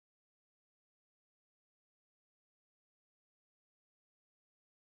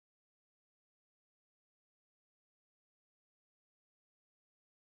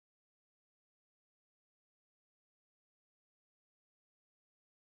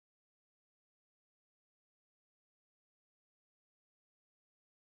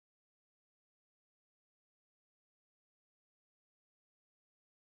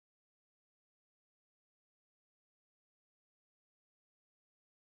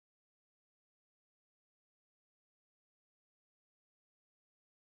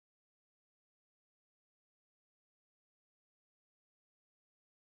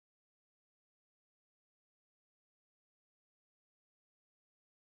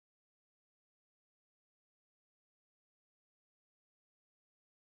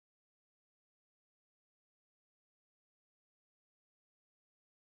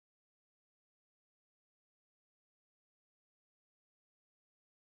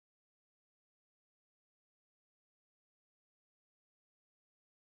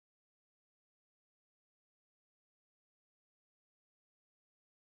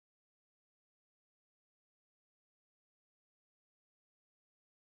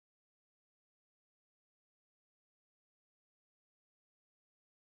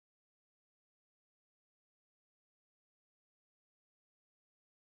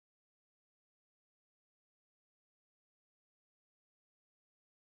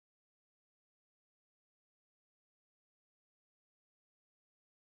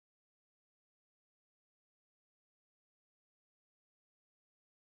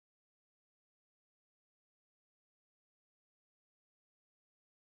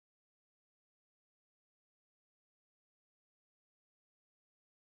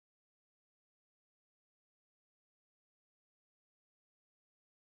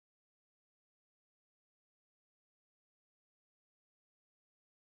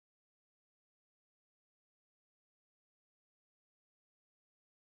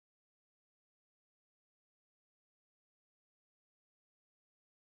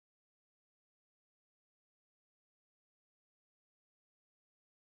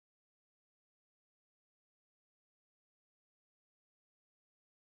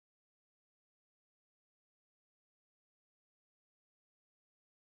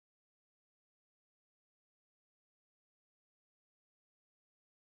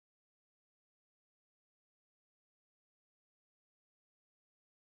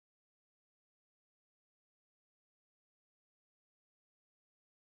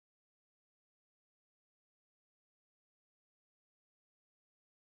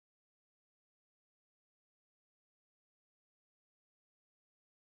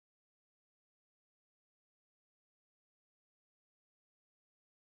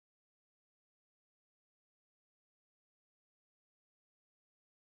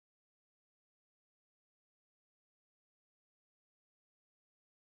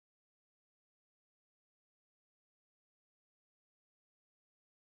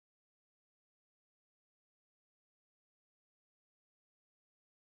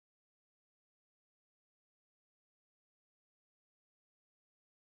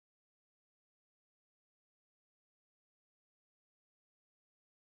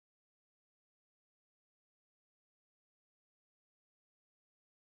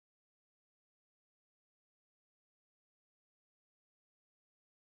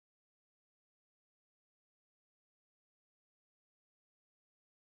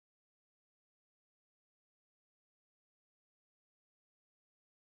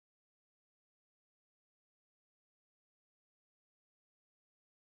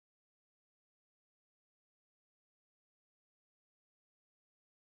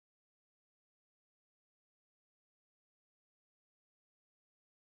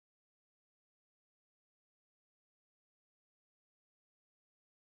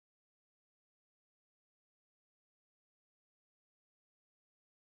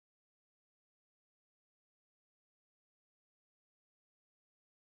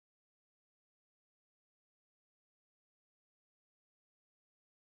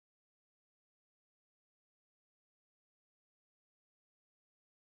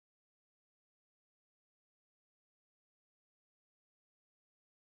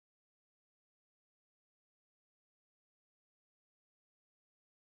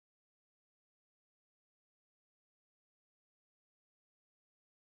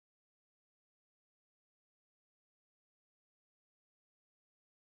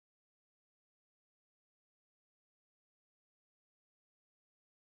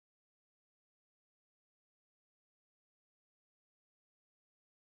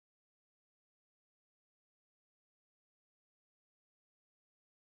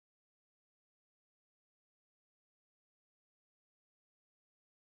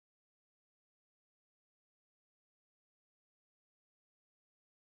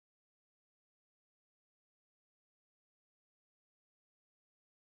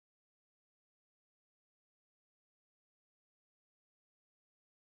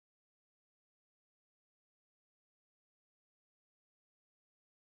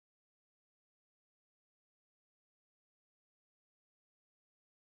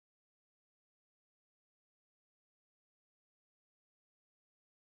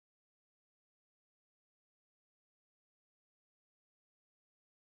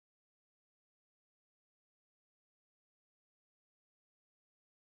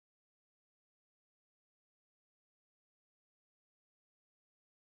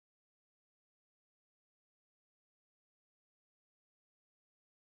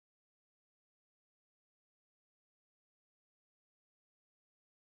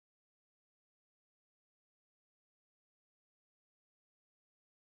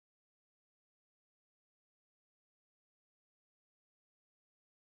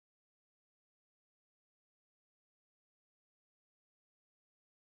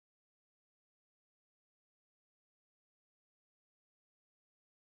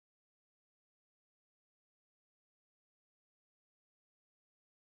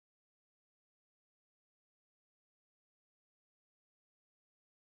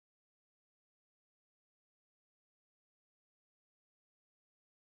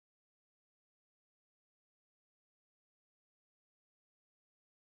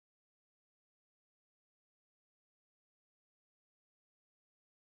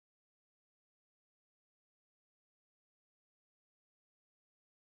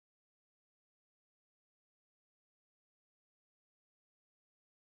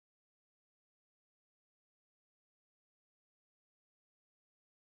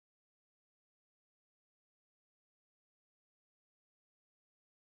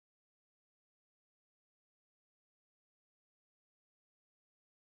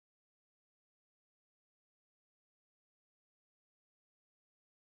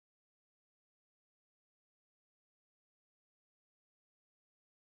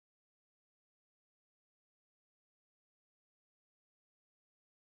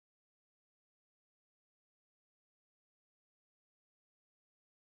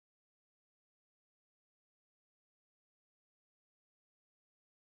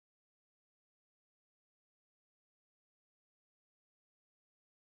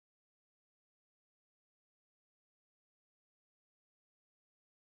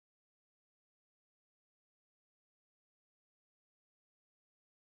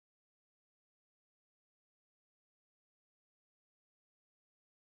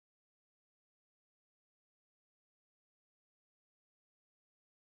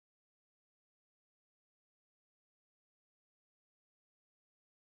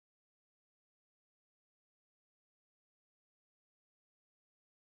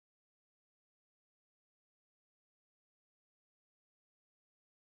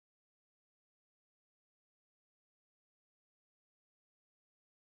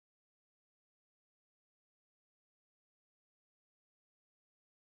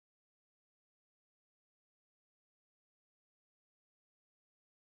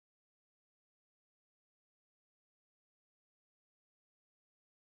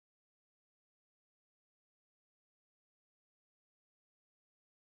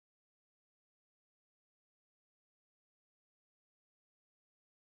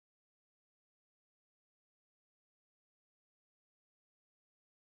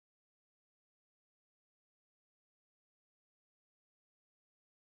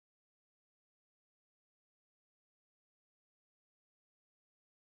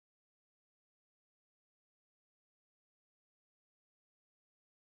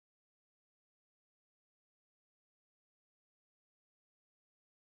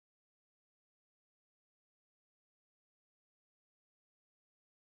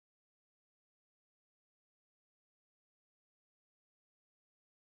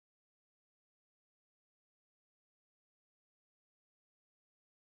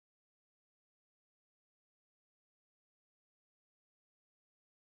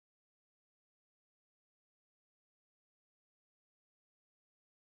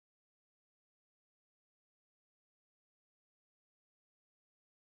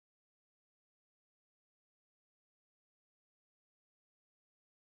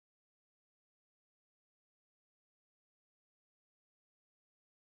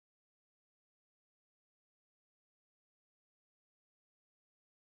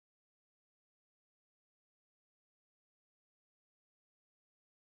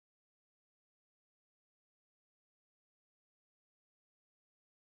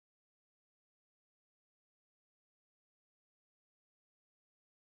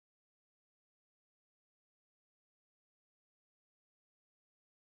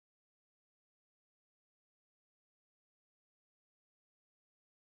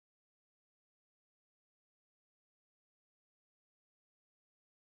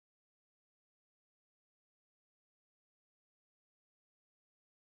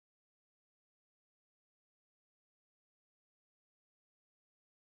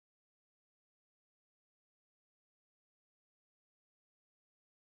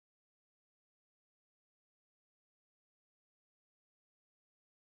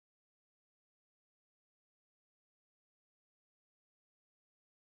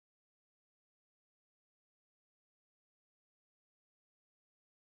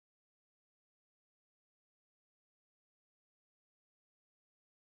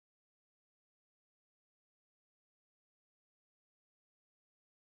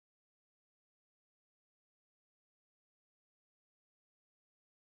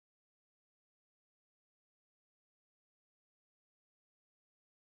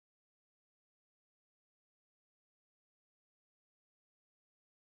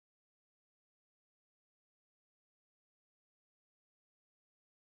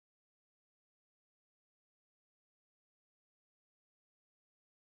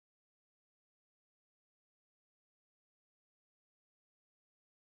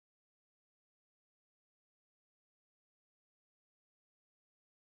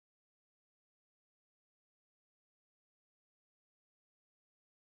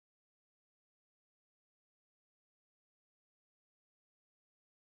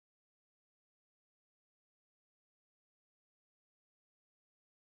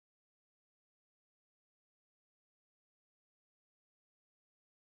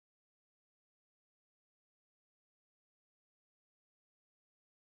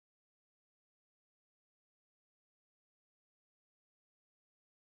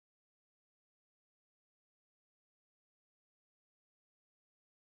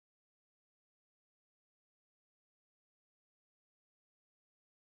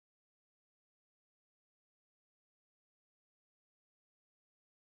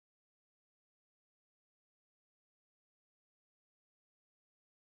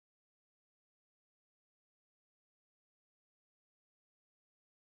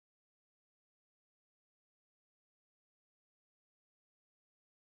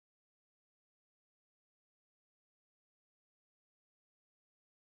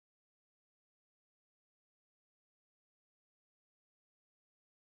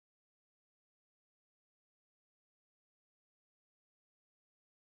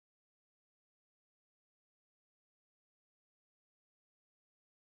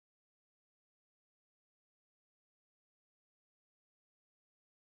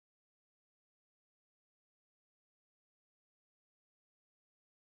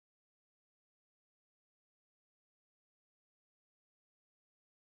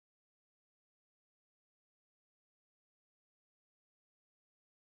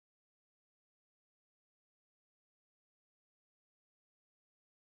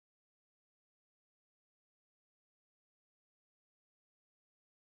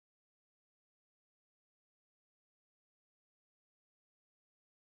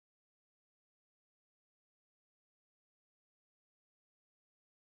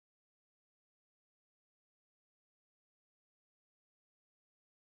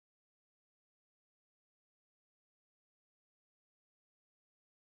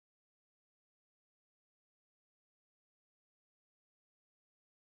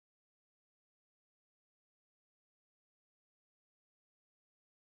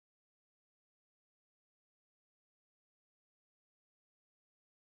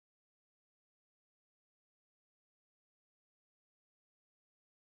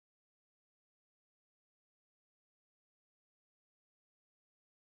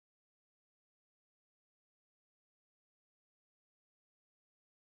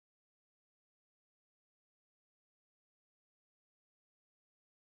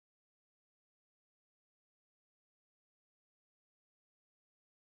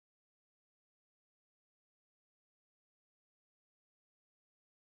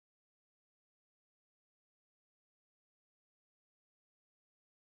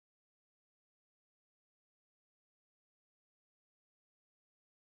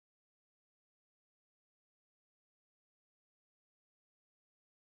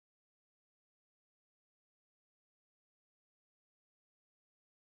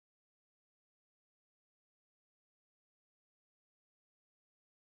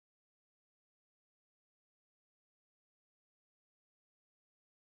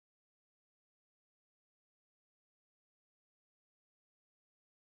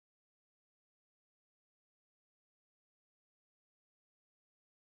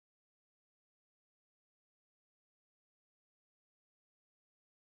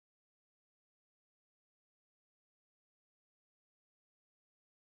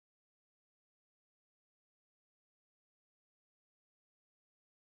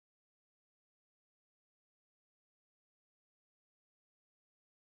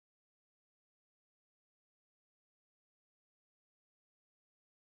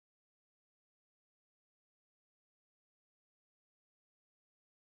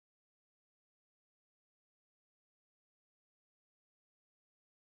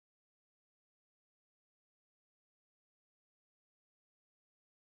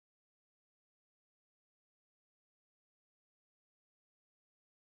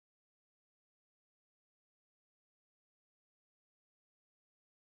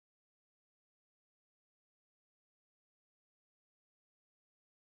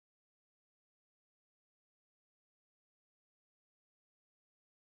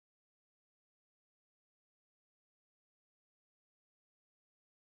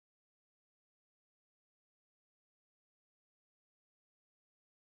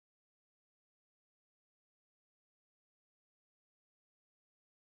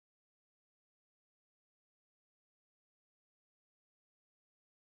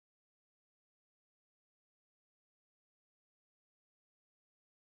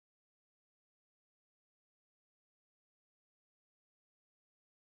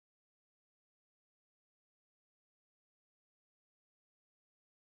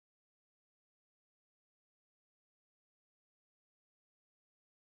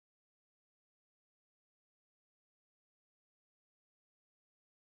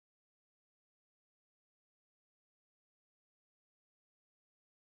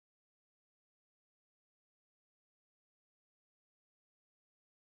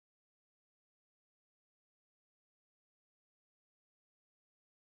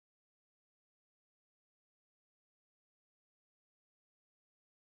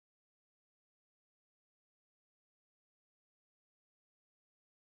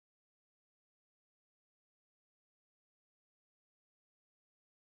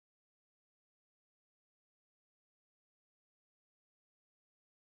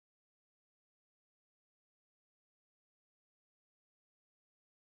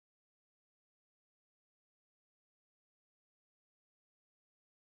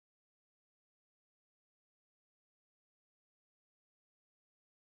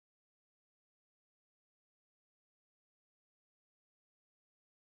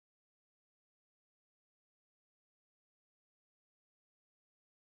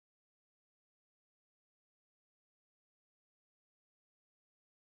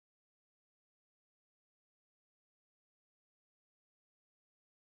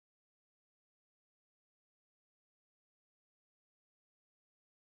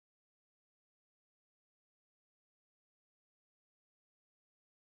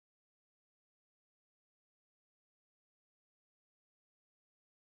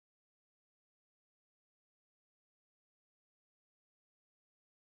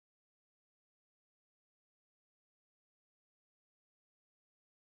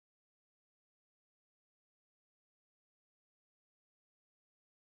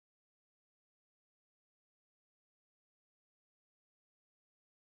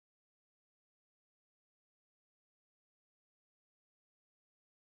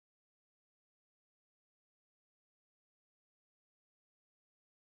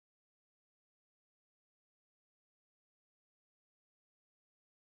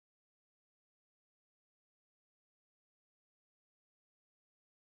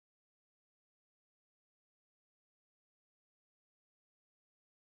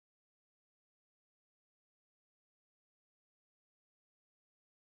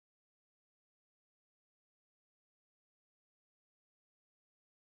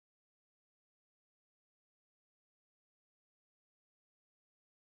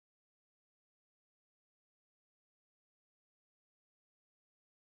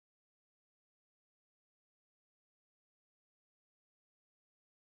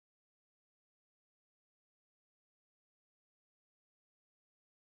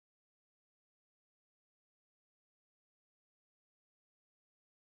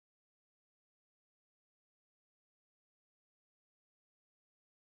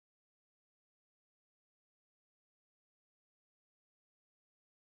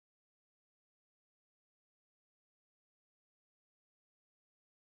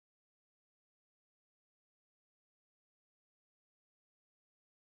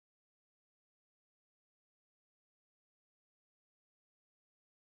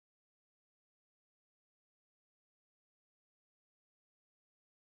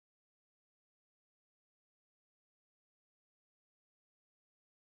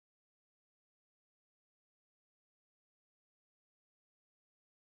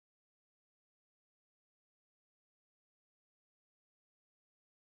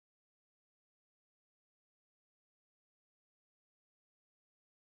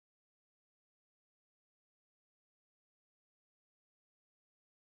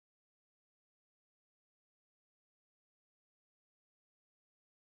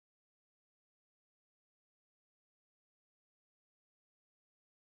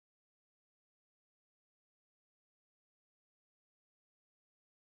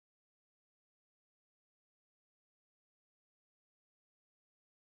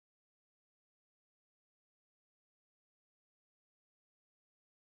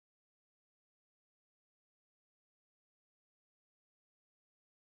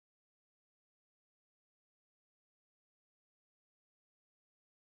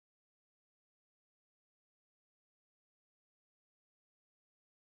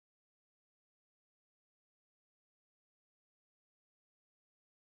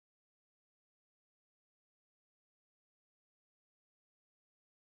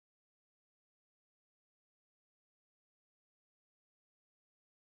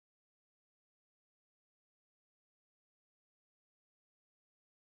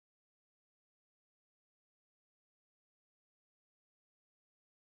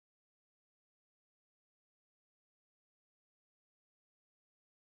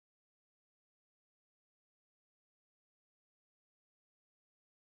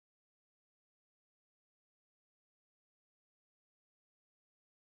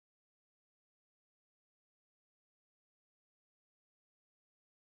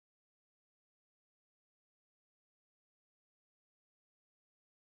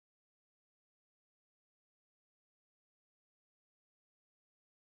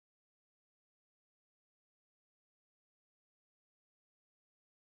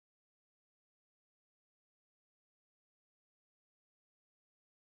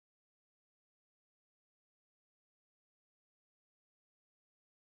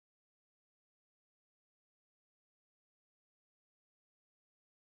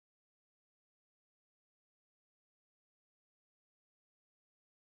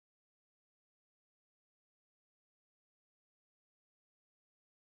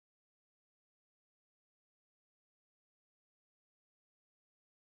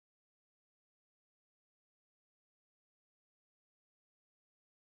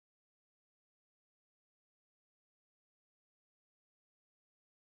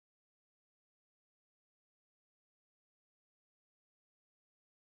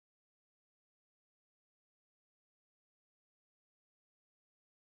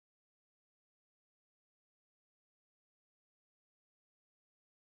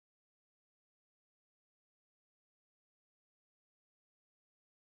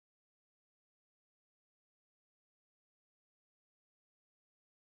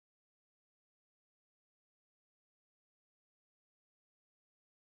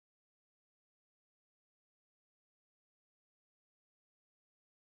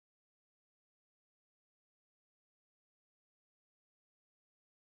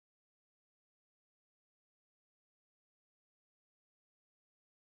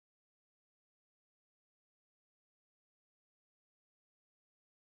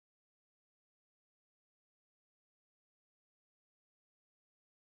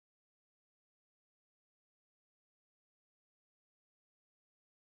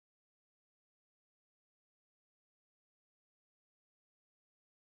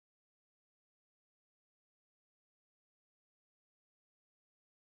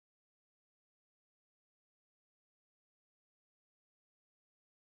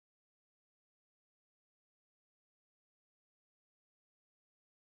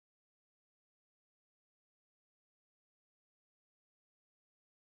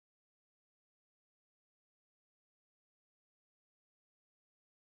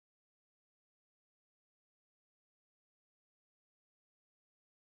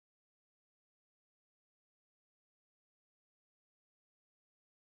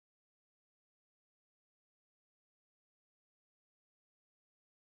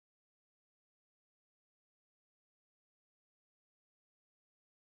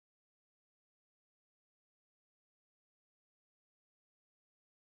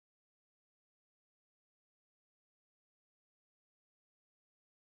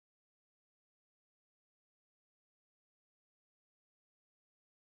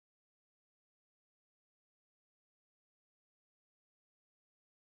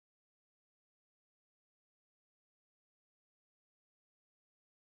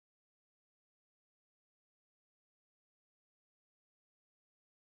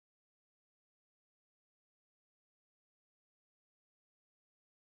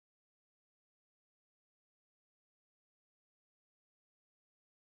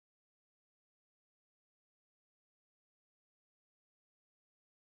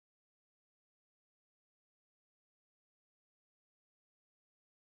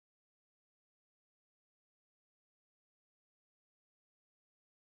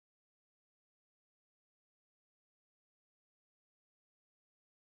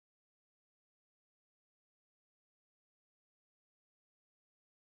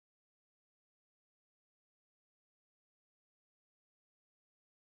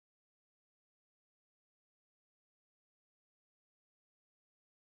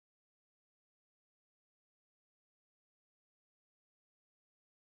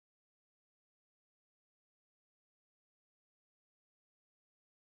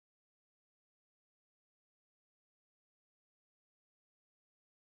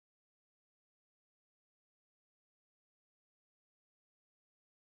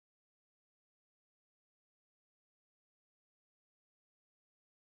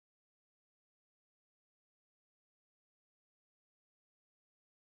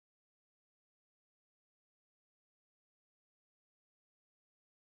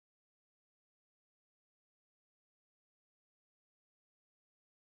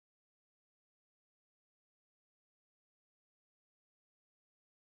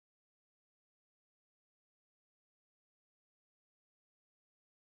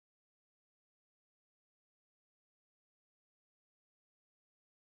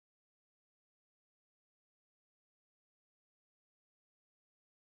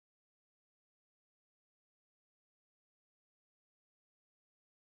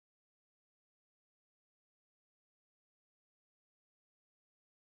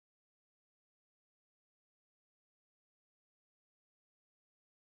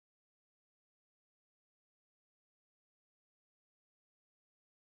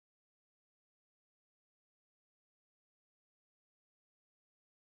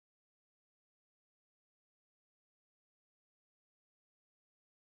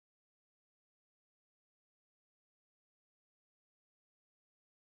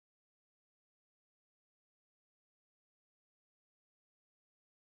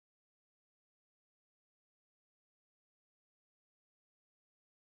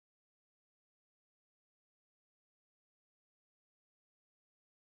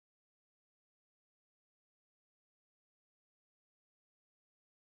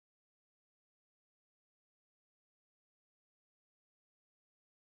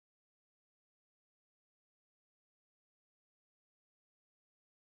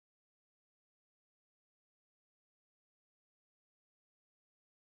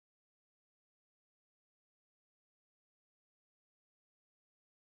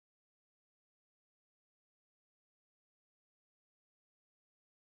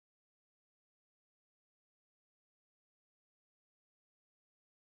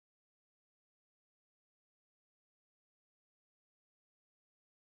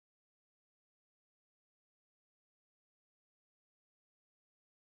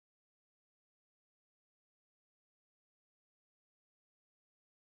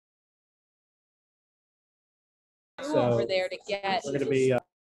over there to get. We're going to be.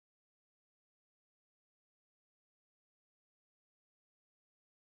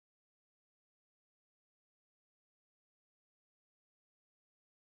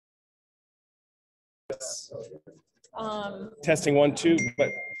 Testing 1, 2, but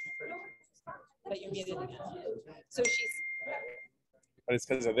you're muted again. So she's. But it's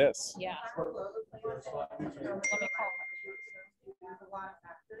because of this. Yeah. Let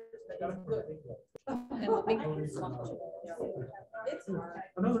me call her.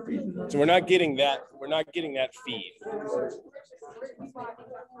 So we're not getting that. We're not getting that feed.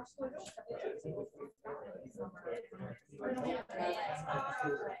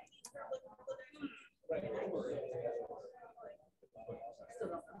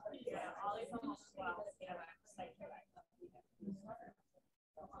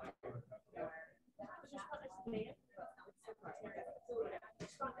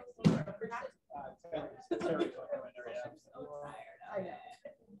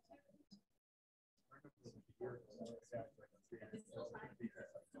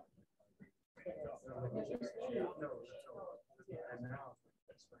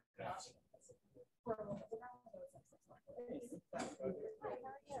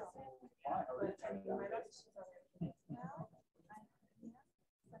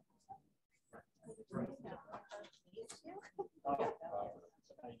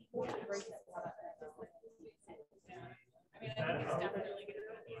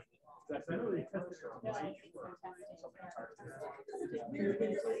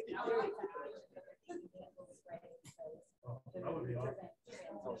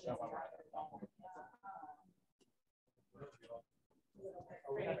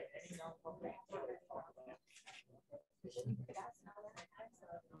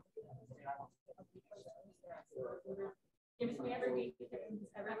 Gives me every week.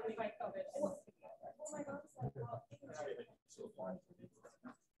 Every week I COVID.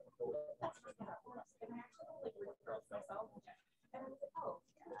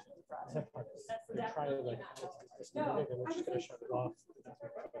 Try to like this meeting and we're just gonna shut it off.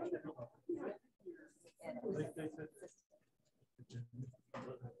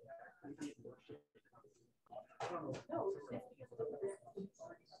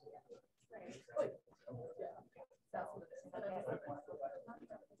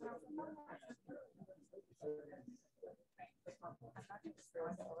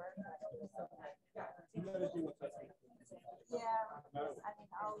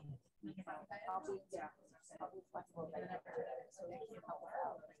 I'll be flexible so we can help her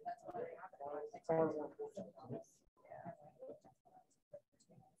out.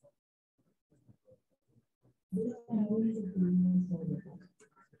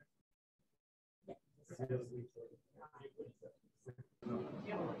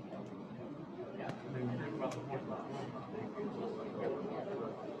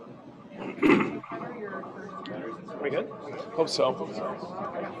 Are we good? Hope so.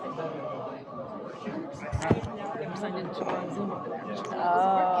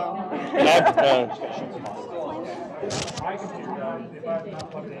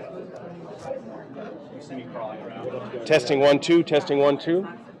 Testing 1, 2, testing 1, 2.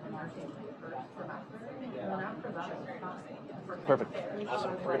 Perfect.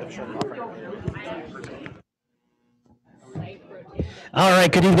 All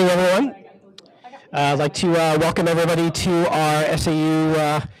right, good evening, everyone. I'd like to welcome everybody to our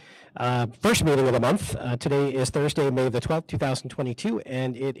SAU first meeting of the month. Today is Thursday, May the 12th, 2022,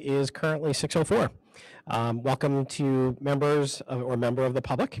 and it is currently 6:04. Welcome to members or member of the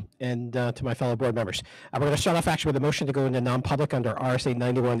public and to my fellow board members. We're going to start off actually with a motion to go into non-public under RSA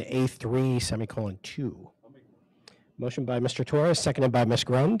 91A3(2). Motion by Mr. Torres, seconded by Ms.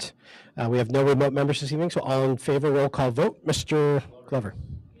 Grund. We have no remote members this evening, so all in favor, roll call vote. Mr. Glover.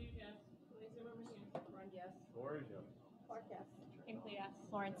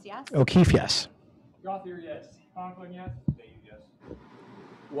 Florence, yes. O'Keefe, yes. Gothier, yes. Conklin, yes. Yes.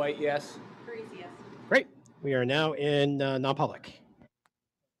 White, yes. Parisi, yes. Great. We are now in non-public.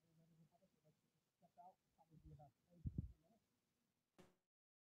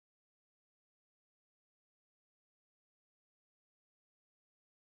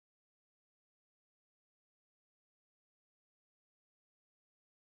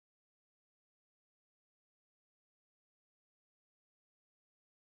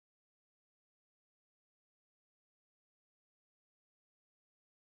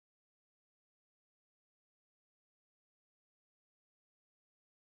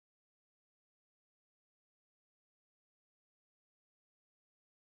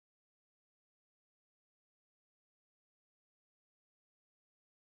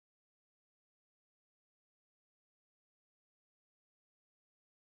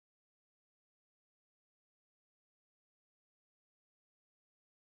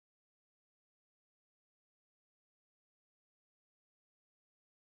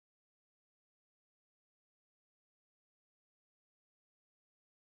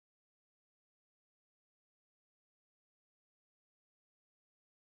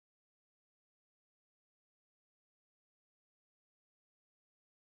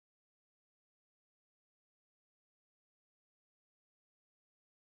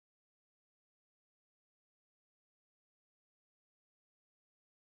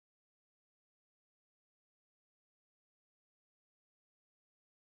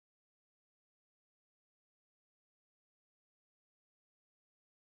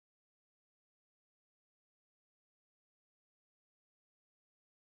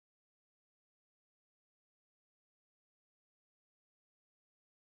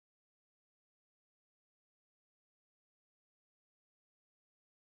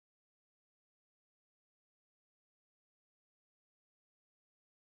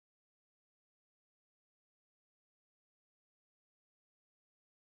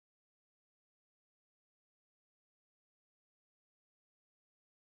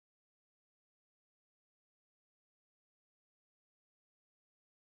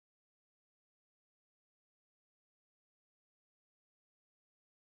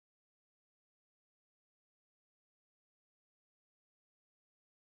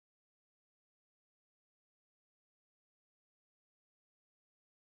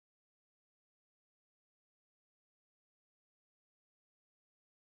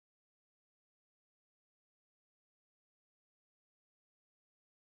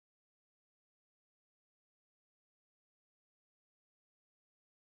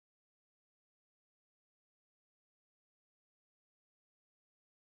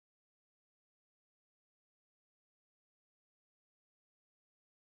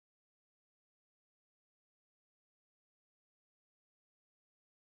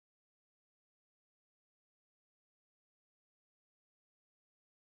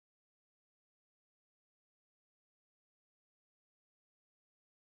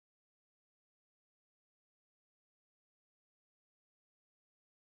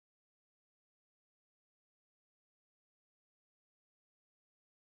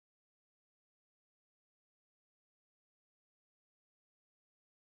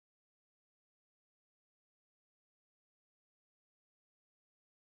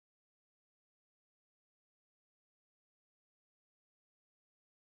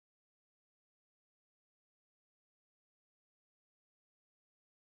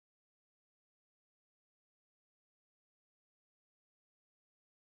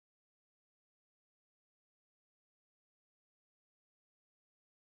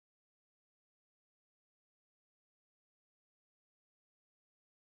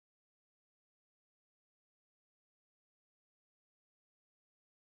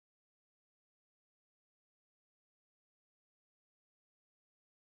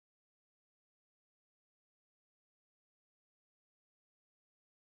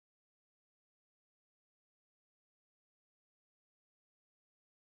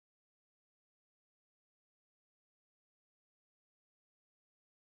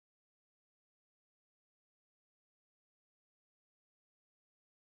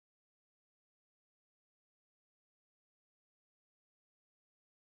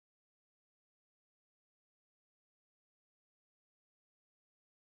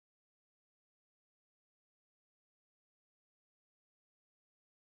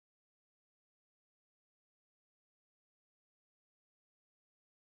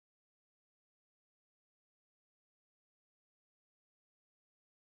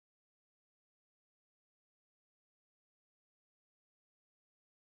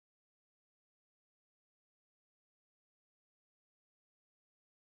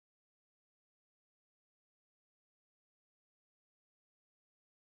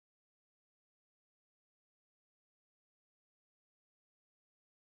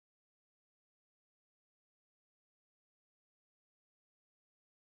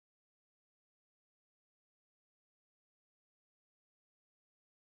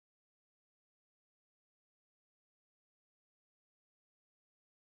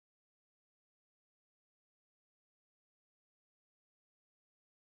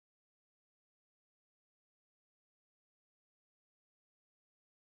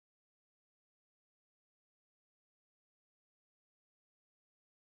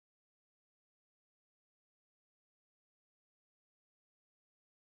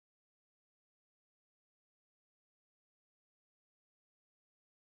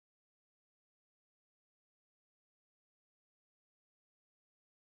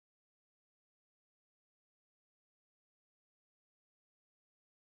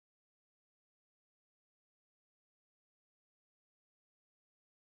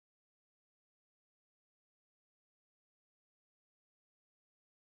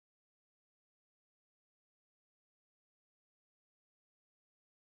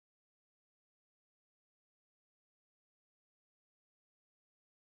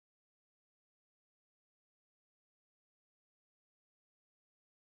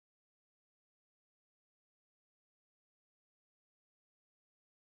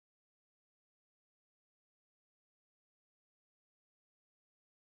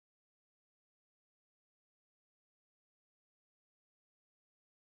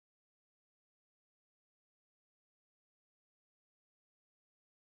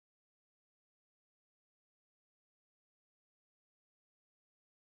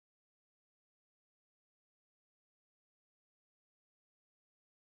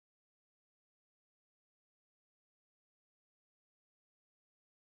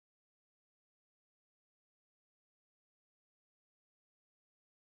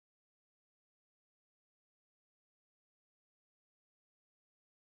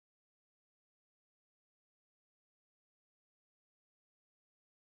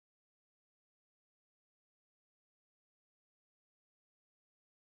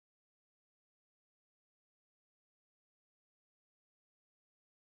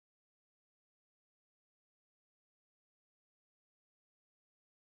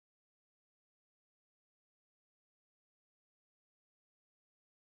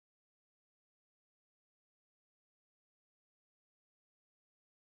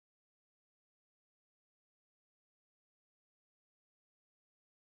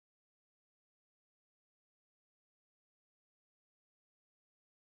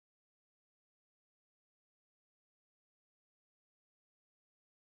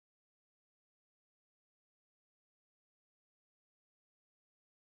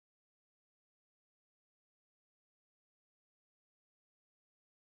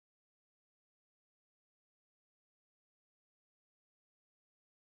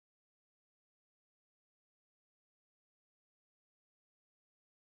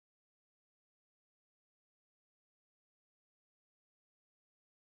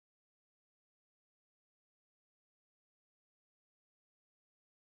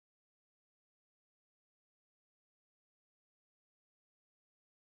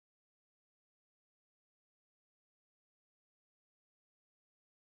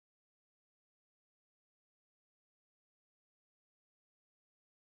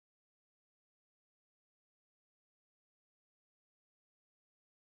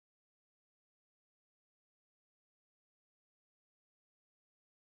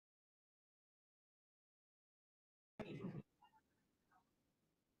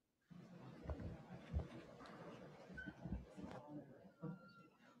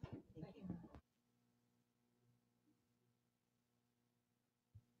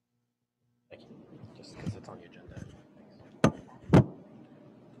 on the agenda.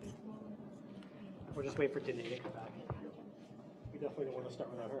 We'll just wait for Danae to come back. We definitely don't want to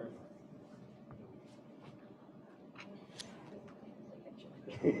start without her.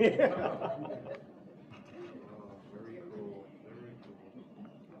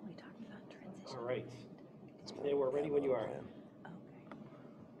 All right. Today we're ready when you are.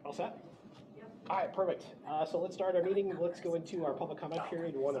 All set? All right, perfect. So let's start our meeting. Let's go into our public comment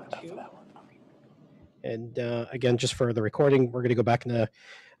period, 1 of 2. And again, just for the recording, we're going to go back into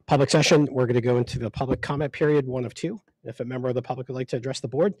public session. We're going to go into the public comment period, 1 of 2. If a member of the public would like to address the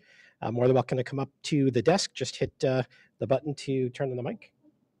board, more than welcome to come up to the desk. Just hit the button to turn on the mic.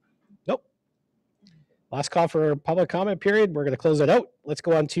 Nope. Last call for public comment period. We're going to close it out. Let's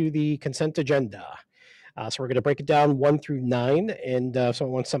go on to the consent agenda. So we're going to break it down 1 through 9. And if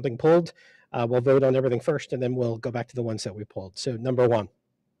someone wants something pulled, we'll vote on everything first, and then we'll go back to the ones that we pulled. So number 1.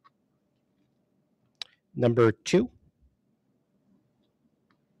 Number 2.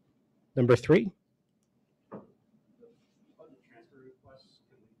 Number 3.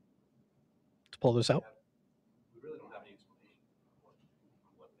 To pull this out. We really don't have any explanation on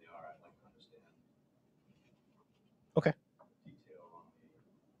what they are. I'd like to understand. Okay. Detail on the.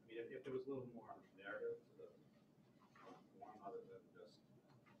 I mean, if there was a little more narrative to the form other than just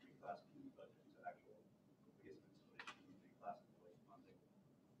reclass PE budget to actual, I guess, explanation of reclassification funding,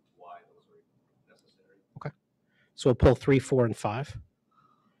 why those are necessary. Okay. So we'll pull 3, 4, and 5.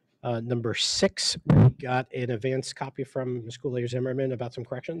 Number 6, we got an advance copy from School Leader Zimmerman about some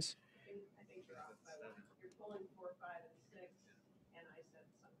corrections. I think you're off by 1. You're pulling 4, 5, and 6, and I said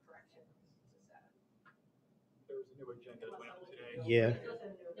some corrections to 7. There was a new agenda that went up today. Yeah.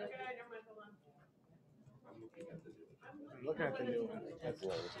 Okay, never mind, hold on. I'm looking at the new. I'm looking at the new one. That's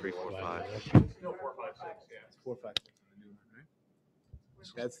 3, 4, 5. no 4, 5, 6. Yeah, it's 4, 5, 6 on the new one, right?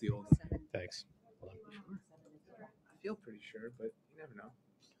 That's the old. Thanks. Hold on. I feel pretty sure, but you never know.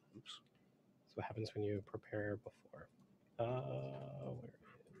 Oops. So what happens when you prepare before? Where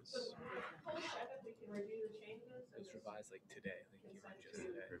is? We can review the changes. It was revised like today, like you were just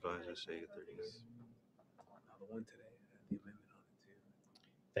today. Revisers say 30. Now the one today had the amendment on it too.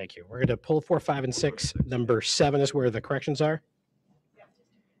 Thank you. We're going to pull 4, 5, and 6. Number 7 is where the corrections are.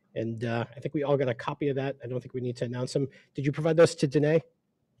 And I think we all got a copy of that. I don't think we need to announce them. Did you provide those to Danae?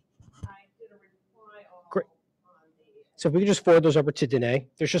 I did a reply all Great. on the. So if we could just forward those over to Danae.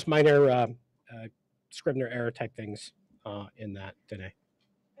 There's just minor Scrivener error type things in that, Danae.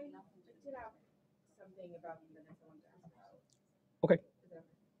 I did have something about the minutes I wanted to ask about. Okay. Is that okay?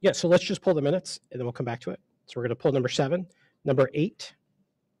 Yeah, so let's just pull the minutes, and then we'll come back to it. So we're going to pull number 7, number 8,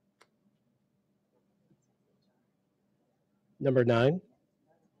 number 9,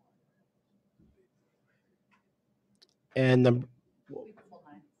 and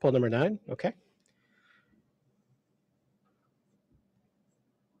pull number 9. Okay.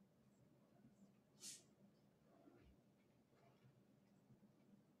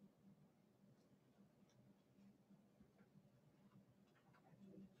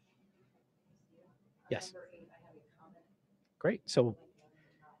 Yes. Number 8, I have a comment. Great. So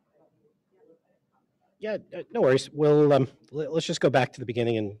yeah, no worries. We'll let's just go back to the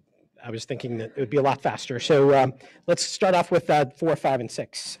beginning, and I was thinking that it would be a lot faster. So let's start off with 4, 5, and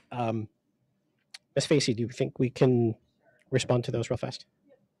 6. Ms. Facey, do you think we can respond to those real fast?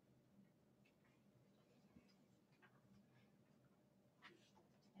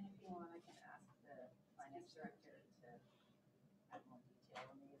 And if you want, I can ask the finance director to add more detail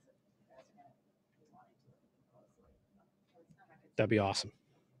on these if you guys are gonna be wanting to look closely. That'd be awesome.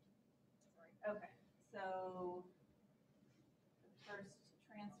 Okay, so the first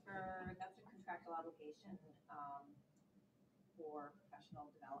transfer, that's a contractual obligation for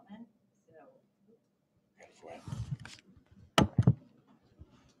professional development, so.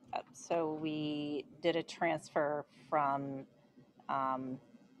 So we did a transfer from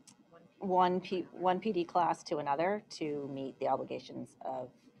one PD class to another to meet the obligations of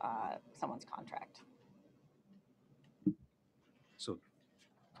someone's contract. So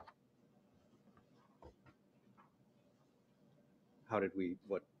how did we,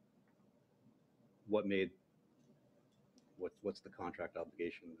 what made, what's the contract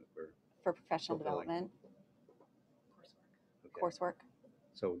obligation that we're For professional fulfilling? development, Okay. coursework.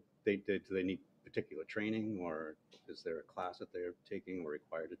 So do they need particular training, or is there a class that they're taking or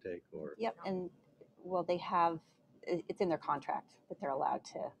required to take, or? Yep, and well, they have, it's in their contract that they're allowed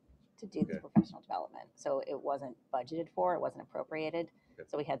to do this Okay. professional development. So it wasn't budgeted for, it wasn't appropriated. Okay.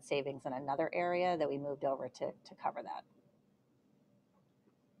 So we had savings in another area that we moved over to cover that.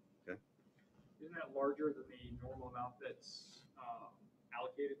 Isn't that larger than the normal amount that's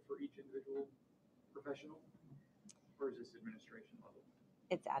allocated for each individual professional? Or is this administration level?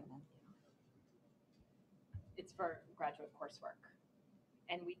 It's admin. It's for graduate coursework.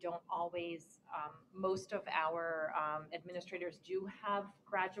 And we don't always, most of our administrators do have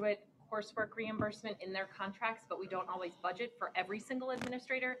graduate coursework reimbursement in their contracts, but we don't always budget for every single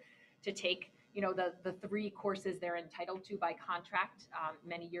administrator to take, the 3 courses they're entitled to by contract.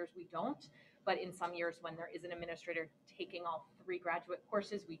 Many years we don't, but in some years when there is an administrator taking all 3 graduate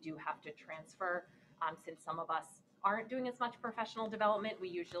courses, we do have to transfer. Since some of us aren't doing as much professional development, we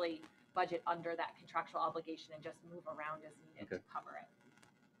usually budget under that contractual obligation and just move around as needed to cover it.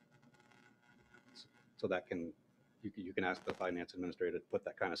 So that you can ask the finance administrator to put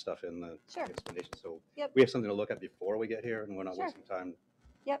that kind of stuff in the Sure. explanation. So Yep. we have something to look at before we get here and we're not Sure. wasting time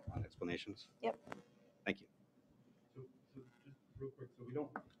Yep. on explanations. Yep. Thank you. So just real quick, so we don't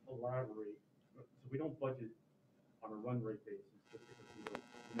elaborate, so we don't budget on a run rate basis just because we don't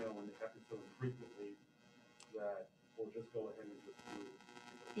know and it happens so infrequently that we'll just go ahead and just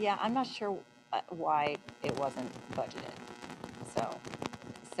do. Yeah, I'm not sure why it wasn't budgeted. So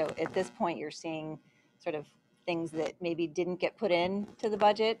at this point, you're seeing sort of things that maybe didn't get put in to the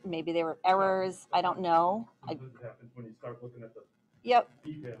budget. Maybe there were errors. I don't know. This happens when you start looking at the Yep.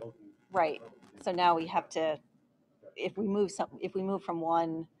 details. And Right. So now we have to, if we move from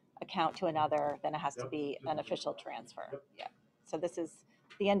one account to another, then it has to Yep. be an official transfer. Yep. Yeah. So this is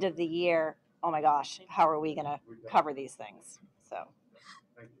the end of the year. Oh my gosh, how are we going to cover these things? So,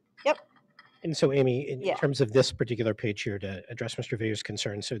 Thank you. yep. And so, Amy, in Yeah. terms of this particular page here, to address Mr. Veer's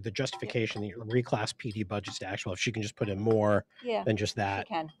concern, so the justification, the reclass PD budgets to actual, if she can just put in more Yeah. than just She that.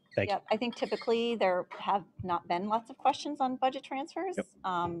 can. Thank you. Yep. I think typically there have not been lots of questions on budget transfers.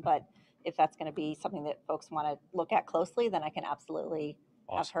 Yep. But if that's going to be something that folks want to look at closely, then I can absolutely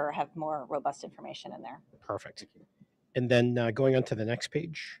have Awesome. her have more robust information in there. Perfect. And then going on to the next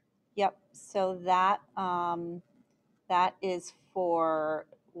page. Yep. So that is for,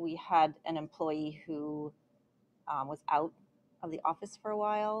 we had an employee who was out of the office for a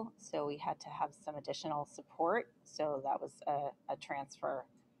while, so we had to have some additional support. So that was a transfer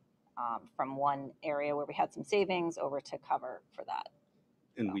from one area where we had some savings over to cover for that.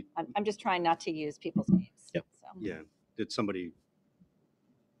 And So we, I'm just trying not to use people's names. Yep. So. yeah, did somebody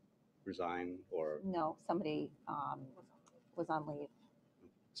resign or No, somebody was on leave.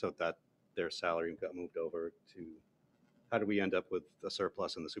 so that their salary got moved over to, how did we end up with a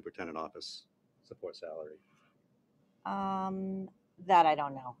surplus in the superintendent office support salary? That I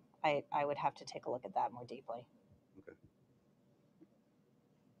don't know. I would have to take a look at that more deeply. Okay.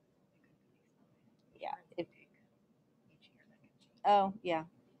 Yeah. Oh, yeah.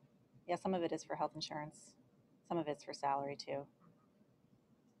 Yeah, some of it is for health insurance. Some of it's for salary too.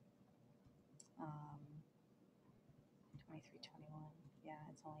 23, 21. Yeah,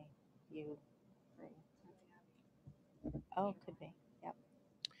 it's only you three. Oh, could be. Yep.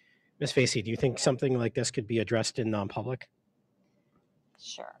 Ms. Facey, do you think something like this could be addressed in non-public?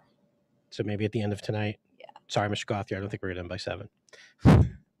 Sure. So maybe at the end of tonight? Yeah. Sorry, Mr. Gothier, I don't think we're going to end by 7.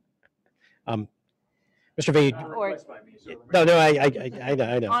 Mr. Vade, Not a Or- request by me, so no,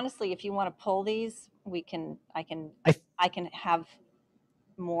 I know. Honestly, if you want to pull these, I can have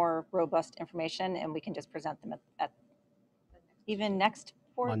more robust information and we can just present them at even next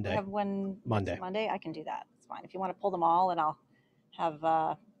board. Monday. We have one Monday. Monday. I can do that. It's fine. If you want to pull them all, and I'll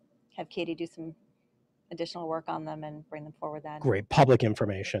have Katie do some additional work on them and bring them forward then. Great public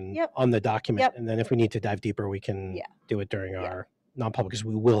information Yep. on the document. Yep. And then if we need to dive deeper, we can Yeah. do it during Yeah. our non-public, because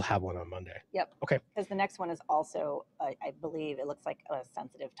we will have one on Monday. Yep. Okay. Because the next one is also, I believe, it looks like a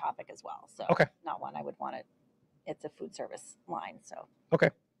sensitive topic as well. So Okay. not one I would want to. It's a food service line. So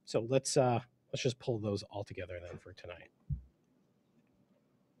So let's just pull those all together then for tonight.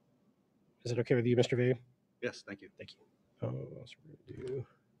 Is it okay with you, Mr. Vade? Yes, thank you. Thank you. What else are we gonna do?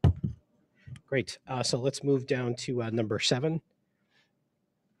 Great. So let's move down to number 7.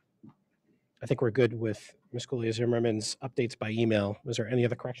 I think we're good with Ms. Julia Zimmerman's updates by email. Was there any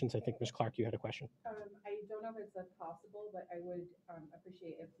other corrections? I think Ms. Clark, you had a question. I don't know if it's possible, but I would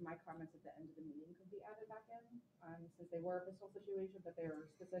appreciate if my comments at the end of the meeting could be added back in, since they were a fiscal situation, but they were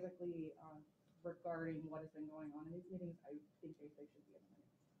specifically regarding what has been going on in these meetings. I think they should be in the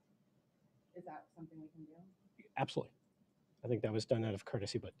minutes. Is that something we can do? Absolutely. I think that was done out of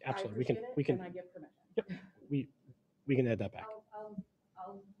courtessy, but absolutely, I appreciate it, we can and I give permission. Yep. we can add that back.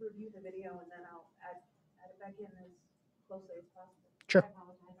 I'll review the video and then I'll add it back in as closely as possible. Sure. I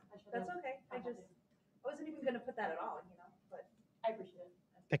apologize. That's okay. I wasn't even gonna put that at all, but I appreciate it.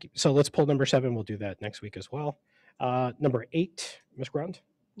 Thank you. So let's pull number 7. We'll do that next week as well. Number 8, Ms. Grund.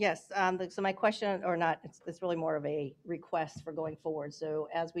 Yes, so my question, or not, it's really more of a request for going forward. So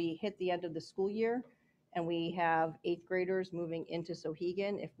as we hit the end of the school year and we have 8th graders moving into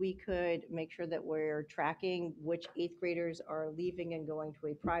Sohegan, if we could make sure that we're tracking which 8th graders are leaving and going to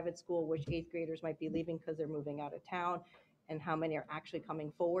a private school, which 8th graders might be leaving because they're moving out of town, and how many are actually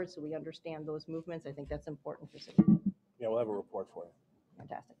coming forward, so we understand those movements. I think that's important for Sohegan. Yeah, we'll have a report for you.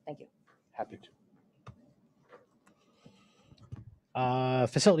 Fantastic, thank you. Happy to.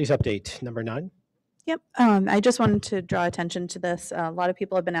 Facilities update, number 9. Yep. I just wanted to draw attention to this. A lot of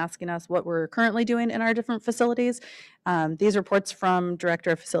people have been asking us what we're currently doing in our different facilities. These reports from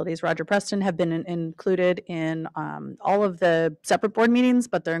Director of Facilities Roger Preston have been included in all of the separate board meetings,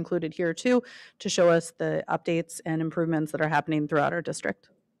 but they're included here too to show us the updates and improvements that are happening throughout our district.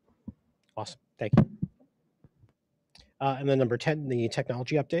 Awesome. Thank you. And then number 10, the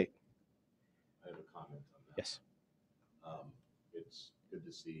technology update. I have a comment on that. Yes. It's good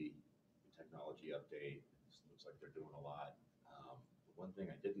to see the technology update. It looks like they're doing a lot. The one thing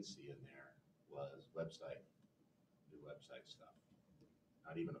I didn't see in there was new website stuff.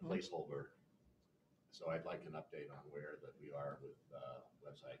 Not even a placeholder. So I'd like an update on where that we are with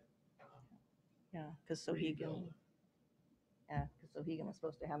website. Yeah, because Sohegan, rebuild. Sohegan was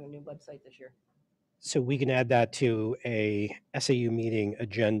supposed to have a new website this year. So we can add that to a SAU meeting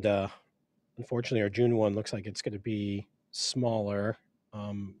agenda. Unfortunately, our June one looks like it's going to be smaller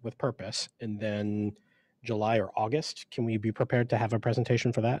with purpose. And then July or August, can we be prepared to have a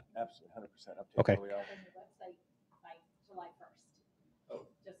presentation for that? Absolutely, 100% update. Okay. Where we are. website by July 1st. Oh.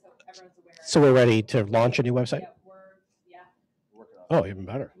 Just so everyone's aware. So we're ready to launch a new website? Yeah. We're working on it. Oh, even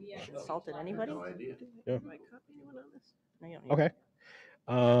better. Consulted anybody? No idea. Yeah. Do I copy anyone on this? No, you don't need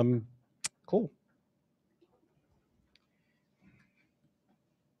Okay. Cool.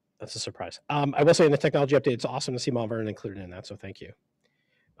 That's a surprise. I will say in the technology update, it's awesome to see Mount Vernon included in that, so thank you.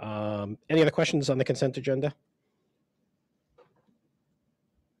 Any other questions on the consent agenda?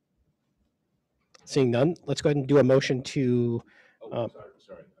 Seeing none, let's go ahead and do a motion to. Oh,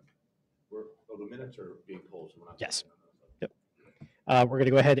 sorry. The minutes are being pulled, so we're not. Yes. Yep. We're going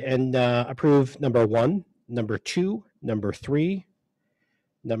to go ahead and approve number 1, number 2, number 3,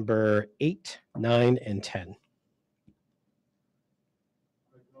 number 8, 9, and 10.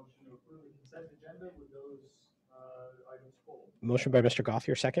 Make a motion to approve the consent agenda with those items pulled. Motion by Mr.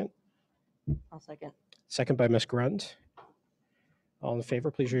 Gothier, second. I'll second. Second by Ms. Grund. All in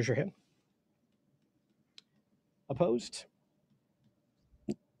favor, please raise your hand. Opposed?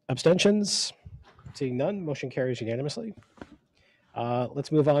 Abstentions? Seeing none, motion carries unanimously.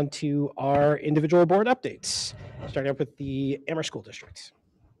 Let's move on to our individual board updates, starting up with the Amherst School District.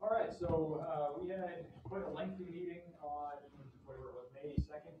 All right, so we had quite a lengthy meeting on, whatever it was, May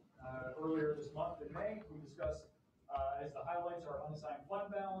 2nd. Earlier this month in May, we discussed, as the highlights, our unassigned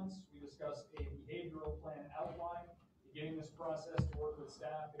fund balance. We discussed a behavioral plan outline, beginning this process to work with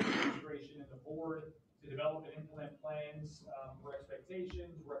staff, administration, and the board to develop and implement plans for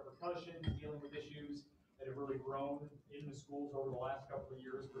expectations, repercussions, dealing with issues that have really grown in the schools over the last couple of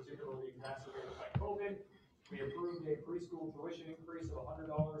years, particularly exacerbated by COVID. We approved a preschool tuition increase of $100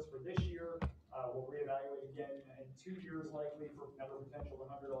 for this year. We'll reevaluate again in 2 years likely for another potential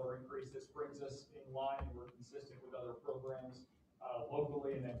 $100 increase. This brings us in line and we're consistent with other programs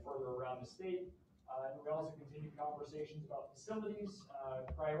locally and then further around the state. And we also continue conversations about facilities,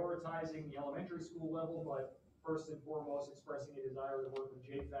 prioritizing the elementary school level, but first and foremost expressing a desire to work with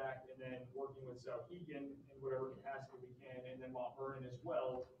JFAC and then working with Sohegan in whatever capacity we can, and then Mount Vernon as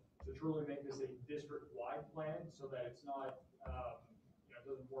well, to truly make this a district-wide plan so that it's not, it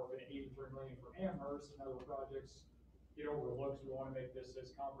doesn't work at $83 million for Amherst and other projects get overlooked. We want to make this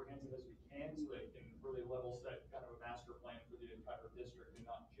as comprehensive as we can so that it can really level set kind of a master plan for the entire district and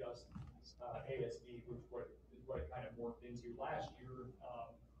not just ASD, which is what it kind of morphed into last year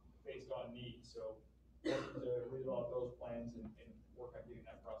based on need. So looking to redevelop those plans and work on getting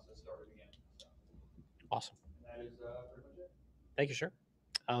that process started again. So, Awesome. and that is pretty much it. Thank you, sir.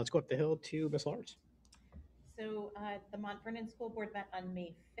 Let's go up the hill to Ms. Lawrence. So the Mount Vernon School Board met on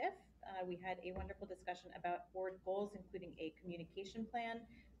May 5th. We had a wonderful discussion about board goals, including a communication plan.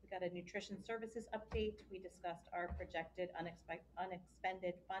 We got a nutrition services update. We discussed our projected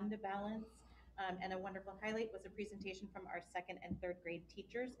unexpended fund balance. And a wonderful highlight was a presentation from our 2nd and 3rd grade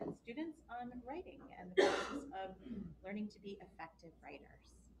teachers and students on writing and the process of learning to be effective writers.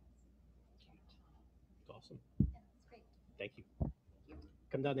 Awesome. Yeah, that's great. Thank you.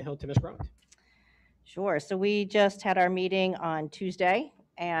 Come down the hill to Ms. Grund. Sure. So we just had our meeting on Tuesday,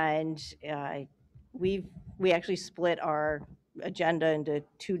 and we actually split our agenda into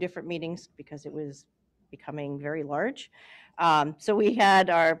 2 different meetings because it was becoming very large. So we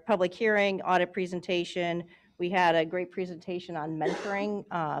had our public hearing, audit presentation. We had a great presentation on mentoring,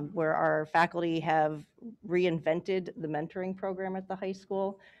 where our faculty have reinvented the mentoring program at the high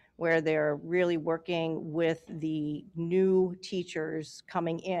school, where they're really working with the new teachers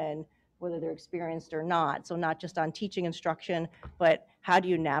coming in, whether they're experienced or not. So not just on teaching instruction, but how do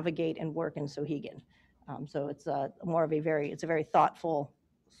you navigate and work in Sohegan? So it's it's a very thoughtful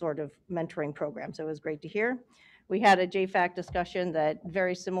sort of mentoring program. So it was great to hear. We had a JFAC discussion that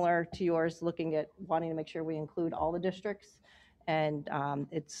very similar to yours, looking at wanting to make sure we include all the districts. And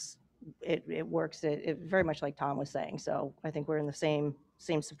it works very much like Tom was saying. So I think we're in the same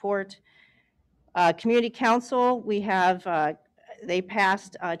support. Community council, we have, they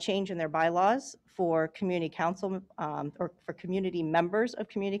passed a change in their bylaws for community council, or for community members of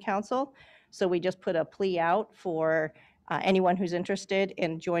community council. So we just put a plea out for anyone who's interested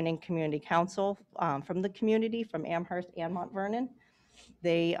in joining community council from the community, from Amherst and Mount Vernon.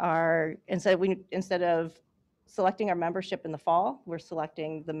 They are, instead of selecting our membership in the fall, we're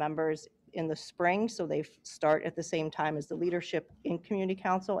selecting the members in the spring, so they start at the same time as the leadership in community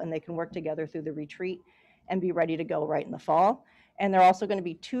council, and they can work together through the retreat and be ready to go right in the fall. And they're also going to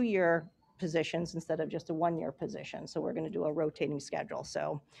be 2-year positions instead of just a 1-year position. So we're going to do a rotating schedule.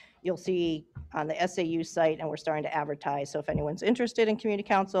 So you'll see on the SAU site, and we're starting to advertise. So if anyone's interested in community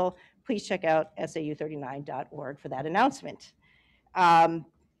council, please check out sau39.org for that announcement.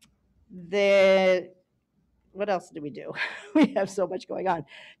 What else did we do? We have so much going on.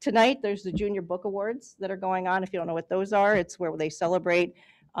 Tonight, there's the Junior Book Awards that are going on. If you don't know what those are, it's where they celebrate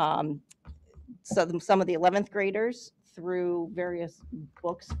some of the 11th graders through various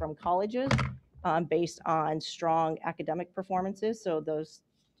books from colleges based on strong academic performances. So those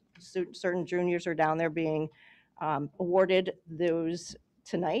certain juniors are down there being awarded those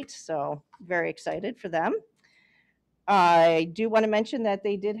tonight. So very excited for them. I do want to mention that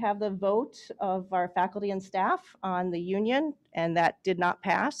they did have the vote of our faculty and staff on the union, and that did not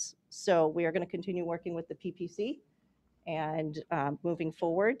pass. So we are going to continue working with the PPC and moving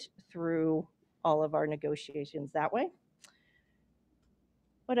forward through all of our negotiations that way.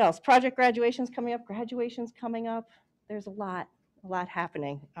 What else? Project graduations coming up, graduations coming up. There's a lot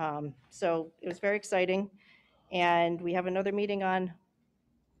happening. So it was very exciting. And we have another meeting on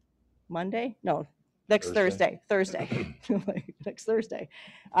Monday? No, next Thursday. Next Thursday,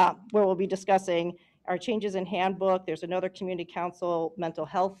 where we'll be discussing our changes in handbook. There's another community council mental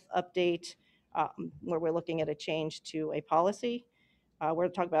health update where we're looking at a change to a policy. We're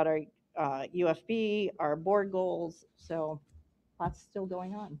talking about our UFB, our board goals. So lots still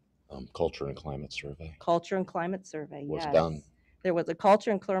going on. Culture and climate survey. Culture and climate survey, Was yes. done. There was a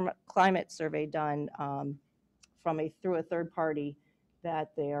culture and climate survey done through a third party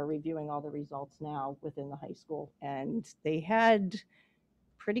that they are reviewing all the results now within the high school. And they had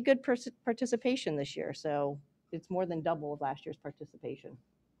pretty good participation this year. So it's more than double of last year's participation.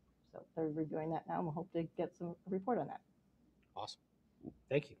 So they're reviewing that now, and we'll hope to get some report on that. Awesome.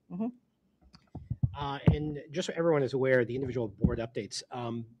 Thank you. Mm-hmm. And just so everyone is aware, the individual board updates.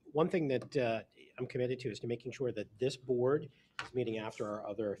 One thing that I'm committed to is to making sure that this board is meeting after our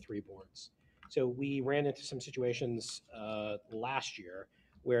other 3 boards. So we ran into some situations last year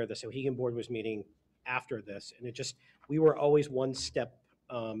where the Sohegan board was meeting after this, and we were always one step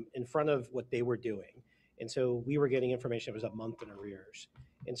in front of what they were doing. And so we were getting information that was a month in arrears.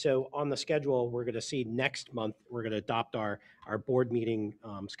 And so on the schedule, we're going to see next month, we're going to adopt our board meeting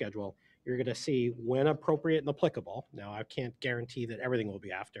schedule. You're going to see when appropriate and applicable. Now, I can't guarantee that everything will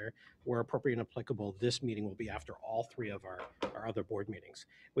be after. Where appropriate and applicable, this meeting will be after all 3 of our other board meetings.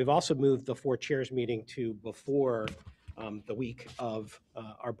 We've also moved the 4 chairs meeting to before the week of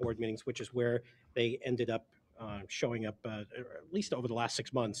our board meetings, which is where they ended up showing up, at least over the last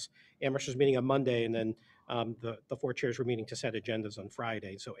 6 months. Amherst was meeting on Monday, and then the 4 chairs were meeting to set agendas on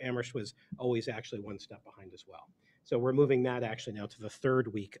Friday. So Amherst was always actually one step behind as well. So we're moving that actually now to the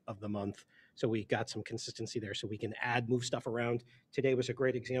 3rd week of the month. So we got some consistency there so we can move stuff around. Today was a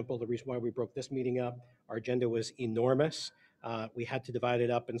great example. The reason why we broke this meeting up, our agenda was enormous. We had to divide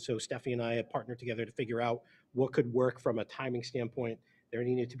it up. And so Steffi and I had partnered together to figure out what could work from a timing standpoint. There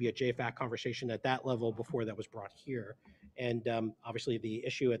needed to be a JFAC conversation at that level before that was brought here. And obviously the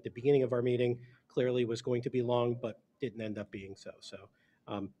issue at the beginning of our meeting clearly was going to be long, but didn't end up being so. So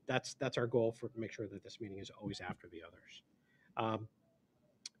that's our goal to make sure that this meeting is always after the others.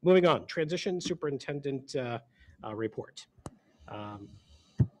 Moving on, transition superintendent report.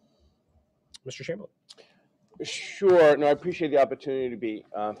 Mr. Chamberlain. Sure. No, I appreciate the opportunity to be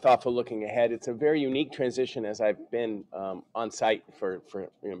thoughtful looking ahead. It's a very unique transition as I've been on site for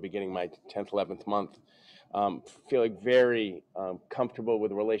beginning my 10th, 11th month. feeling very comfortable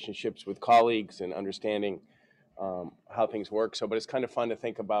with relationships with colleagues and understanding how things work. So, but it's kind of fun to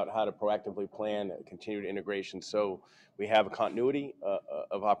think about how to proactively plan continued integration so we have a continuity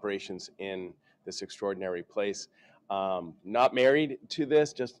of operations in this extraordinary place. Not married to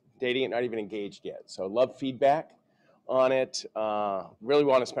this, just dating it, not even engaged yet. So love feedback on it. Really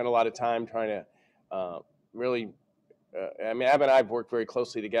want to spend a lot of time trying to really, I mean, Ab and I have worked very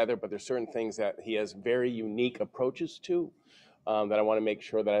closely together, but there's certain things that he has very unique approaches to that I want to make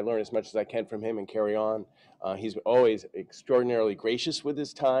sure that I learn as much as I can from him and carry on. He's always extraordinarily gracious with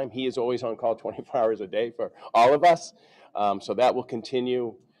his time. He is always on call 24 hours a day for all of us. So that will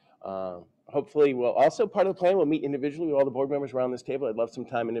continue. Hopefully, we'll also, part of the plan, we'll meet individually with all the board members around this table. I'd love some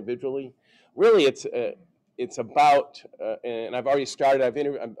time individually. Really, it's about, and I've already started,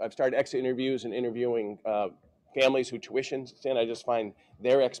 I've started exit interviews and interviewing families who tuition, and I just find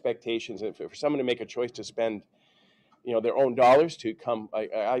their expectations, and for someone to make a choice to spend their own dollars to come.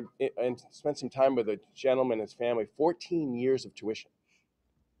 I spent some time with a gentleman and his family, 14 years of tuition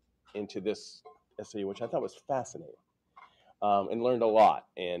into this SAU, which I thought was fascinating, and learned a lot.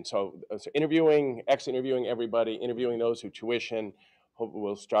 And so interviewing everybody, interviewing those who tuition. Hope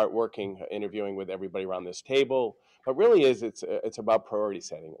we'll start working, interviewing with everybody around this table. But really it's about priority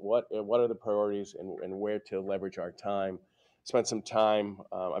setting. What are the priorities and where to leverage our time. Spent some time.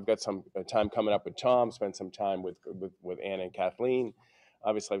 I've got some time coming up with Tom. Spent some time with Anna and Kathleen.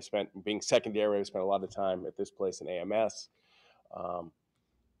 Obviously, being secondary. I've spent a lot of time at this place in AMS.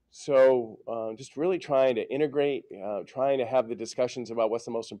 So just really trying to integrate, trying to have the discussions about what's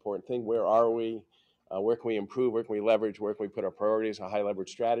the most important thing. Where are we? Where can we improve? Where can we leverage? Where can we put our priorities? Our high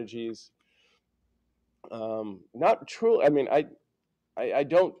leverage strategies. Not true. I mean, I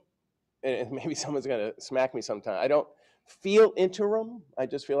don't. And maybe someone's gonna smack me sometime. I don't feel interim. I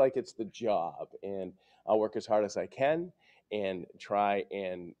just feel like it's the job, and I'll work as hard as I can and try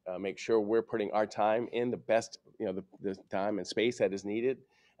and make sure we're putting our time in the best, the time and space that is needed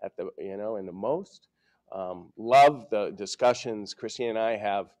at the, in the most. Love the discussions. Christine and I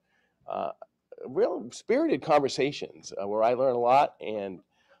have real spirited conversations where I learn a lot, and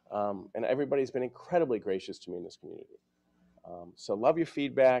everybody's been incredibly gracious to me in this community. So love your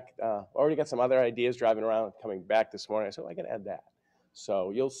feedback. Already got some other ideas driving around, coming back this morning. I said, I can add that.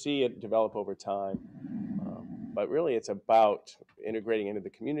 So you'll see it develop over time. But really, it's about integrating into the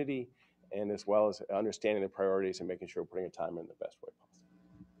community, and as well as understanding the priorities and making sure we're putting our time in the best way possible.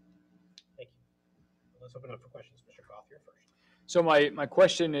 Thank you. Let's open it up for questions. Mr. Goff, you're first. So my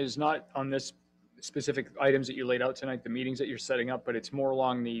question is not on this specific items that you laid out tonight, the meetings that you're setting up, but it's more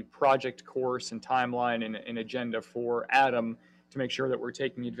along the project course and timeline and agenda for Adam to make sure that we're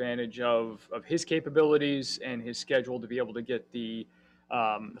taking advantage of his capabilities and his schedule to be able to get the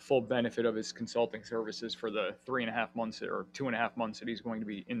full benefit of his consulting services for the 3.5 months or 2.5 months that he's going to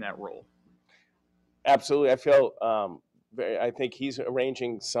be in that role. Absolutely. I feel I think he's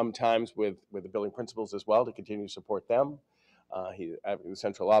arranging sometimes with the building principals as well to continue to support them. He at the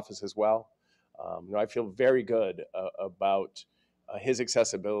central office as well. I feel very good about his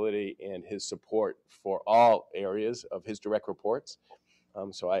accessibility and his support for all areas of his direct reports.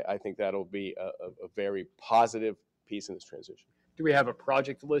 So I think that'll be a very positive piece in this transition. Do we have a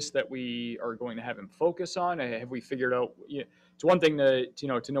project list that we are going to have him focus on? Have we figured out? It's one thing to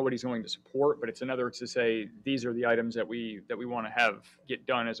know what he's going to support, but it's another to say these are the items that we want to have get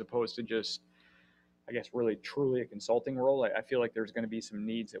done, as opposed to just, I guess, really truly a consulting role. I feel like there's going to be some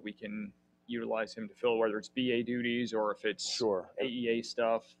needs that we can utilize him to fill, whether it's BA duties or if it's sure AEA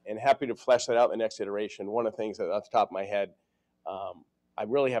stuff. And happy to flesh that out in the next iteration. One of the things that off the top of my head, I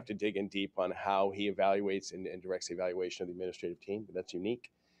really have to dig in deep on how he evaluates and directs the evaluation of the administrative team, but that's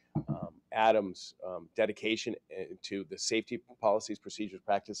unique. Adam's dedication to the safety policies, procedures,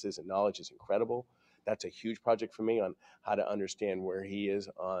 practices, and knowledge is incredible. That's a huge project for me on how to understand where he is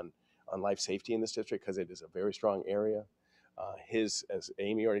on life safety in this district, because it is a very strong area. As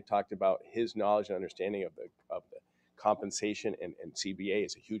Amy already talked about, his knowledge and understanding of the compensation and CBA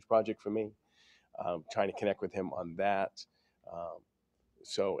is a huge project for me. Trying to connect with him on that.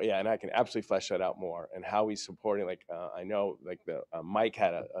 So yeah, and I can absolutely flesh that out more, and how he's supporting. I know Mike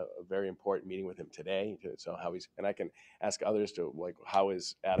had a very important meeting with him today. So and I can ask others to how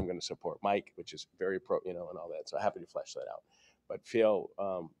is Adam going to support Mike, which is very and all that. So happy to flesh that out, but feel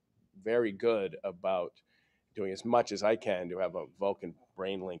very good about doing as much as I can to have a Vulcan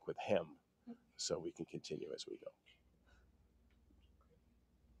brain link with him, so we can continue as we go.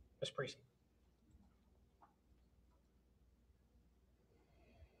 Ms. Priest.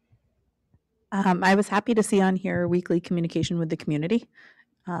 I was happy to see on here weekly communication with the community.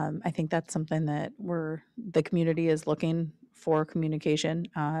 I think that's something that the community is looking for communication,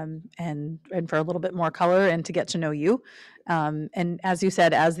 and for a little bit more color and to get to know you. And as you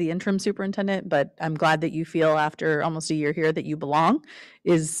said, as the interim superintendent, but I'm glad that you feel after almost a year here that you belong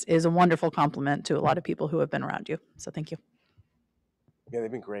is a wonderful compliment to a lot of people who have been around you. So thank you. Yeah,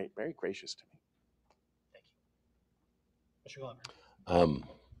 they've been great, very gracious to me. Mr. Glover.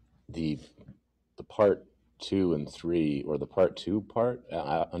 The part 2 and 3, or the part 2 part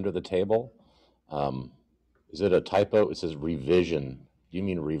under the table, is it a typo? It says revision. Do you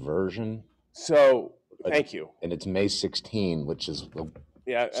mean reversion? So, thank you. And it's May 16, which is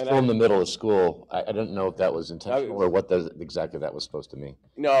Yeah, still in the middle of school. I didn't know if that was intentional or what exactly that was supposed to mean.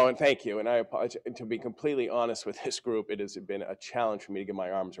 No, and thank you. And I apologize. To be completely honest with this group, it has been a challenge for me to get my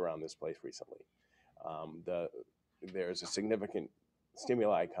arms around this place recently. There's a significant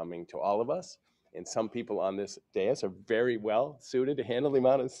stimuli coming to all of us, and some people on this dais are very well suited to handle the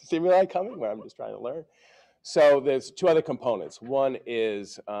amount of stimuli coming, where I'm just trying to learn. So there's 2 other components. One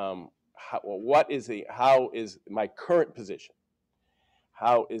is how is my current position?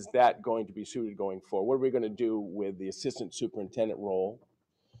 How is that going to be suited going forward? What are we going to do with the assistant superintendent role?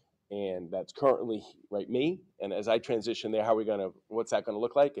 And that's currently me. And as I transition there, what's that going to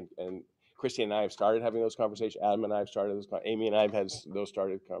look like? And Christy and I have started having those conversations. Adam and I have started those. Amy and I have had those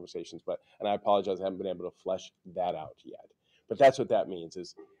started conversations. And I apologize, I haven't been able to flesh that out yet. But that's what that means: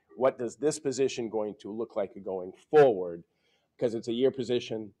 is what does this position going to look like going forward? Because it's a year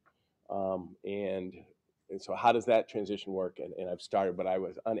position, and so how does that transition work? And I've started, but I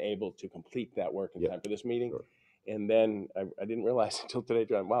was unable to complete that work in time for this meeting. Sure. And then I didn't realize until today,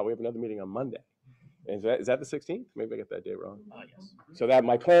 wow, we have another meeting on Monday. Is that the 16th? Maybe I got that day wrong. Yes. So that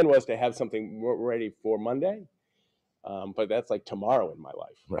my plan was to have something ready for Monday, but that's like tomorrow in my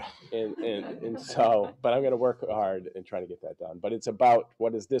life. Right. And so, but I'm going to work hard and try to get that done. But it's about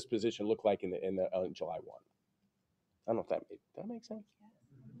what does this position look like in July 1? I don't know if that makes sense.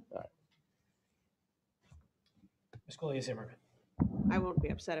 All right. Ms. Cooley Zimmerman. I won't be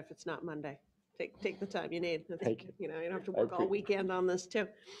upset if it's not Monday. Take the time you need. Thank you. You know, you don't have to work all weekend on this too.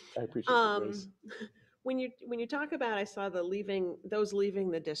 I appreciate the grace. When you talk about, I saw those leaving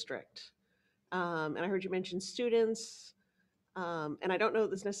the district, and I heard you mention students, and I don't know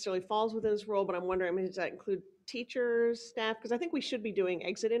that this necessarily falls within this role, but I'm wondering, does that include teachers, staff? Because I think we should be doing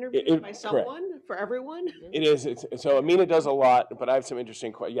exit interviews by someone for everyone. It is. So Amina does a lot, but I have some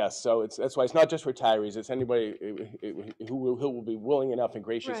interesting questions. Yes, so that's why it's not just retirees. It's anybody who will be willing enough and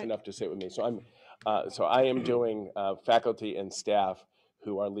gracious enough to sit with me. So I am doing faculty and staff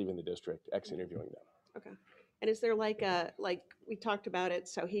who are leaving the district, exit interviewing them. Okay. And is there like we talked about it,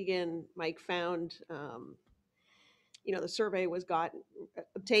 Sauhegan, Mike found, the survey was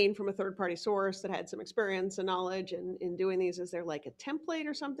obtained from a third-party source that had some experience and knowledge in doing these. Is there like a template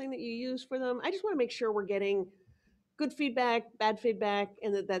or something that you use for them? I just want to make sure we're getting good feedback, bad feedback,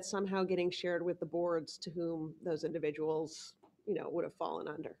 and that's somehow getting shared with the boards to whom those individuals, would have fallen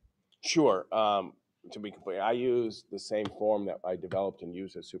under. Sure. To be complete, I use the same form that I developed and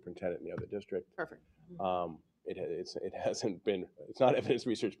used as superintendent in the other district. Perfect. It's not evidence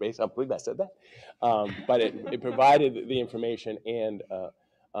research based. I believe I said that, but it provided the information and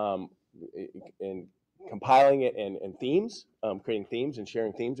compiling it and themes, creating themes and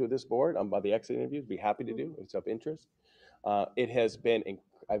sharing themes with this board about the exit interviews. Be happy to do. It's of interest. It has been.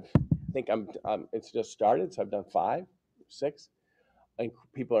 It's just started, so I've done 5, 6. And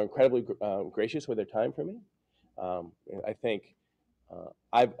people are incredibly gracious with their time for me. I think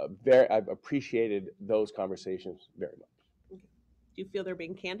I've appreciated those conversations very much. Okay. Do you feel they're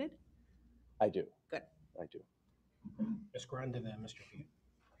being candid? I do. Good. I do. Ms. Grund and then Mr. Pugh.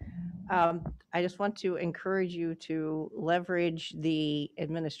 I just want to encourage you to leverage the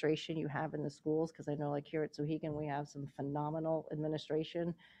administration you have in the schools, because I know like here at Sauhegan, we have some phenomenal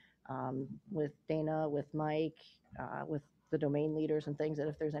administration with Dana, with Mike, with the domain leaders and things, that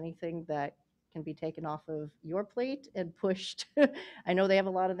if there's anything that can be taken off of your plate and pushed, I know they have a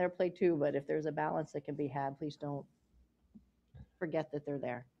lot on their plate too, but if there's a balance that can be had, please don't forget that they're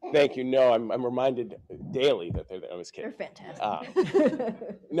there. Thank you. No, I'm reminded daily that they're there. I was kidding. They're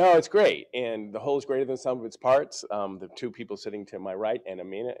fantastic. No, it's great. And the whole is greater than some of its parts. The 2 people sitting to my right and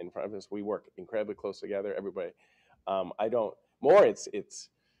Amina in front of us, we work incredibly close together. Everybody. It's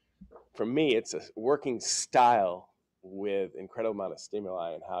for me, it's a working style with incredible amount of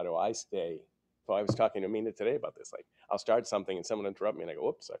stimuli. And how do I stay? So I was talking to Amina today about this. Like, I'll start something and someone interrupt me and I go,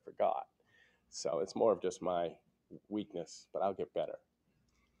 "Oops, I forgot." So it's more of just my weakness, but I'll get better.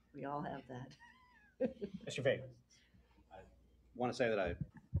 We all have that. Mr. Fagan. I want to say that I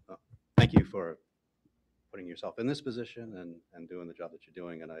thank you for putting yourself in this position and doing the job that you're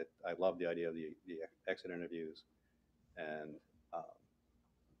doing. And I love the idea of the exit interviews. And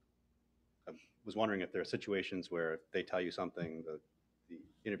I was wondering if there are situations where they tell you something, the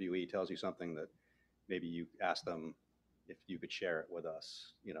interviewee tells you something that maybe you ask them if you could share it with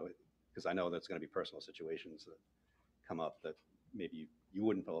us, because I know that's going to be personal situations that come up that maybe you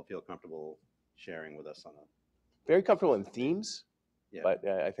wouldn't feel comfortable sharing with us on a. Very comfortable in themes, Yeah. but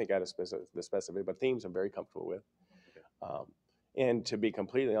I think out of the specific, but themes I'm very comfortable with. Okay. And to be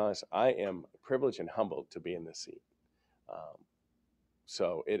completely honest, I am privileged and humbled to be in this seat.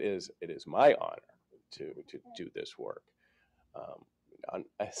 So it is my honor to do this work.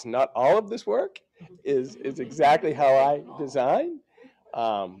 It's not all of this work is exactly how I design,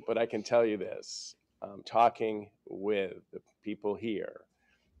 but I can tell you this: talking with the people here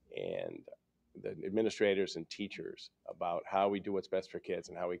and the administrators and teachers about how we do what's best for kids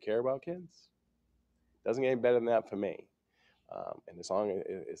and how we care about kids doesn't get any better than that for me. And as long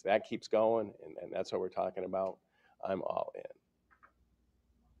as that keeps going, and that's what we're talking about, I'm all in.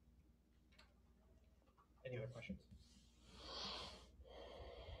 Any other questions?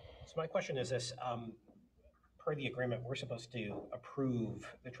 So my question is this, per the agreement, we're supposed to approve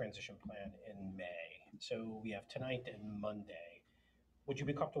the transition plan in May. So we have tonight and Monday. Would you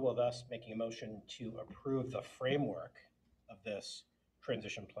be comfortable with us making a motion to approve the framework of this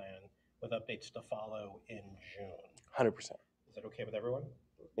transition plan with updates to follow in June? 100%. Is that okay with everyone?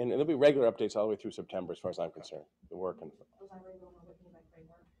 And it'll be regular updates all the way through September, as far as I'm concerned. The work and.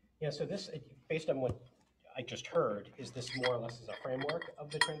 Yeah, so this, based on what I just heard, is this more or less as a framework of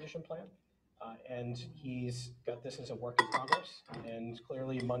the transition plan? And he's got this as a work in progress, and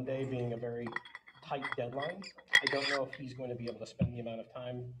clearly Monday being a very tight deadline, I don't know if he's going to be able to spend the amount of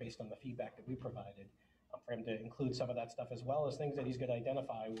time based on the feedback that we provided for him to include some of that stuff, as well as things that he's going to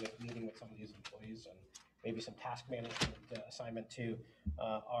identify with meeting with some of these employees and maybe some task management assignment to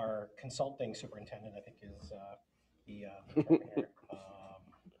our consulting superintendent, I think is the term here. Hold on,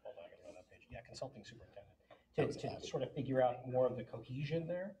 I gotta go to that page. Yeah, consulting superintendent to sort of figure out more of the cohesion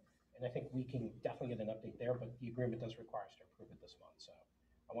there. And I think we can definitely get an update there, but the agreement does require us to approve it this month. So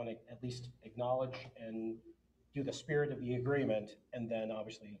I want to at least acknowledge and do the spirit of the agreement, and then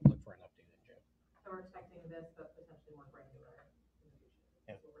obviously look for an update in June. So we're expecting this, but potentially more regular in the future.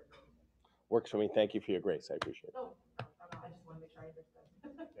 Yeah. Works for me. Thank you for your grace. I appreciate it. No, I just want to make sure I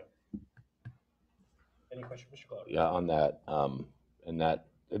understood. Any questions, Mr. Glover? Yeah, on that, and that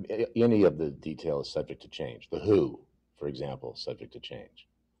any of the detail is subject to change. The who, for example, is subject to change.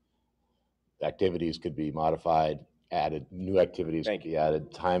 Activities could be modified, added, new activities could be added,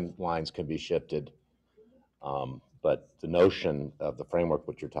 timelines can be shifted. But the notion of the framework,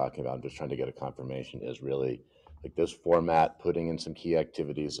 what you're talking about, I'm just trying to get a confirmation, is really like this format, putting in some key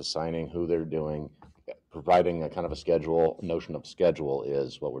activities, assigning who they're doing, providing a kind of a schedule. Notion of schedule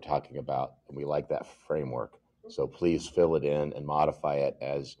is what we're talking about, and we like that framework. So please fill it in and modify it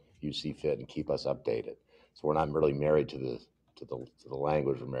as you see fit, and keep us updated. So we're not really married to the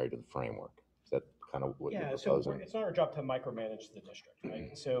language; we're married to the framework. Is that kind of what you're proposing? So it's not our job to micromanage the district,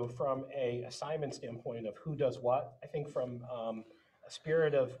 right? So from a assignment standpoint of who does what, I think from a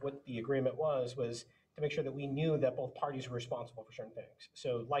spirit of what the agreement was to make sure that we knew that both parties were responsible for certain things.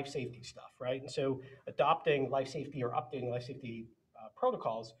 So life safety stuff, right? And so adopting life safety or updating life safety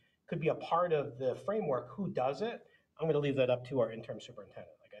protocols could be a part of the framework. Who does it? I'm going to leave that up to our interim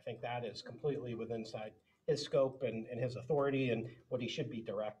superintendent. Like, I think that is completely within his scope and his authority and what he should be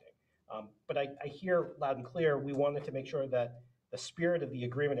directing. But I hear loud and clear, we wanted to make sure that the spirit of the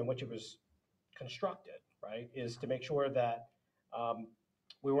agreement in which it was constructed, right, is to make sure that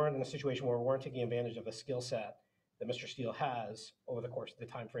we weren't in a situation where we weren't taking advantage of the skill set that Mr. Steele has over the course of the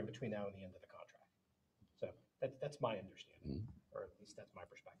time frame between now and the end of the contract. So that's my understanding, or at least that's my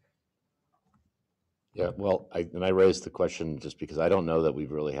perspective. Yeah, well, I raised the question just because I don't know that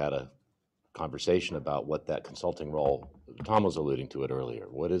we've really had a conversation about what that consulting role, Tom was alluding to it earlier.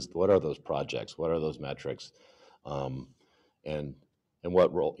 What are those projects? What are those metrics? And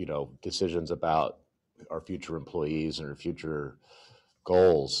what role, decisions about our future employees and our future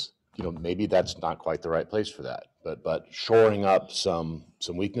goals, maybe that's not quite the right place for that. But shoring up some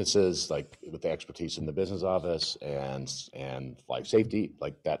weaknesses, like with the expertise in the business office and life safety,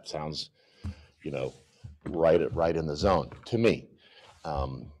 like that sounds, right in the zone to me.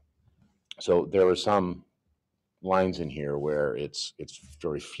 So there are some lines in here where it's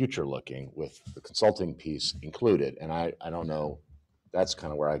very future looking with the consulting piece included, and I don't know. That's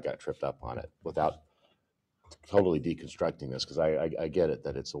kind of where I got tripped up on it without totally deconstructing this, because I get it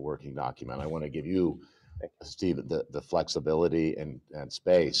that it's a working document. I want to give you Steve, the flexibility and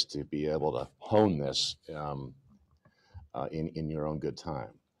space to be able to hone this in your own good time.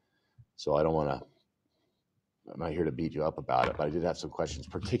 So I don't want to, I'm not here to beat you up about it, but I did have some questions,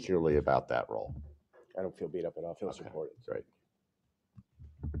 particularly about that role. I don't feel beat up at all. I feel Okay. supported. Great.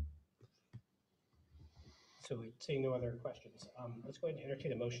 So seeing no other questions, let's go ahead and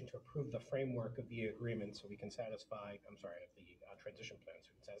entertain a motion to approve the framework of the agreement so we can satisfy, of the transition plan, so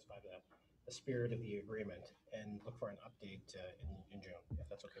we can satisfy the spirit of the agreement and look for an update in June, if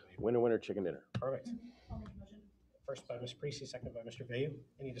that's okay with you. Winner, winner, chicken dinner. Perfect. First by Ms. Parisi, second by Mr. Vayu.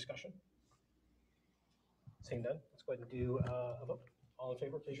 Any discussion? Seeing none, let's go ahead and do a vote. All in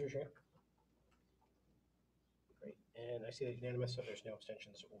favor, please raise your hand. Great, and I see that unanimous, so there's no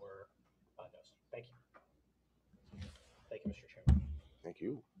abstentions or no's. Thank you. Thank you, Mr. Chairman. Thank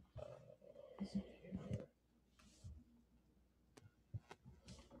you. Let's see here.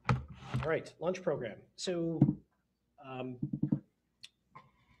 All right, lunch program. So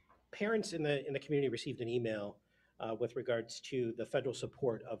parents in the community received an email with regards to the federal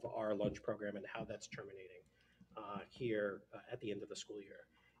support of our lunch program and how that's terminating here at the end of the school year.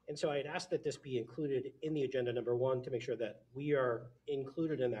 And so I had asked that this be included in the agenda, number one, to make sure that we are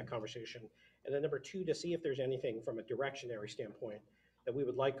included in that conversation. And then number two, to see if there's anything from a directionary standpoint that we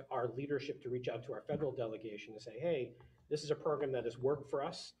would like our leadership to reach out to our federal delegation and say, hey, this is a program that has worked for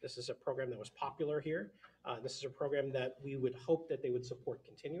us. This is a program that was popular here. This is a program that we would hope that they would support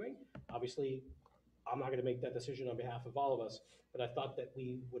continuing. Obviously, I'm not going to make that decision on behalf of all of us, but I thought that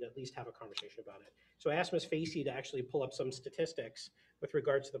we would at least have a conversation about it. So I asked Ms. Facey to actually pull up some statistics with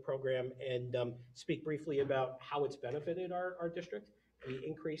regards to the program and speak briefly about how it's benefited our district, the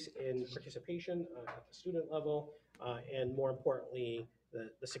increase in participation at the student level, and more importantly,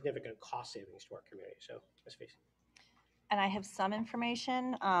 the significant cost savings to our community. So Ms. Facey. And I have some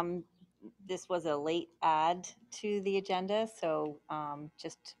information. This was a late add to the agenda, so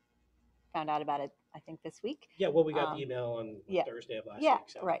just found out about it, I think, this week. Yeah, well, we got the email on Thursday of last week,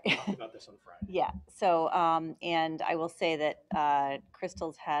 so right. we talked about this on Friday. Yeah, so, and I will say that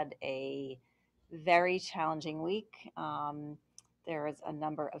Crystal's had a very challenging week. There is a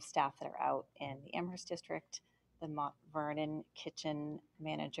number of staff that are out in the Amherst district. The Mount Vernon kitchen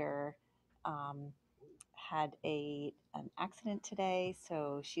manager had an accident today,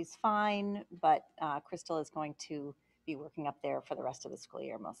 so she's fine, but Crystal is going to be working up there for the rest of the school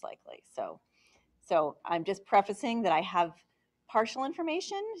year, most likely. So I'm just prefacing that I have partial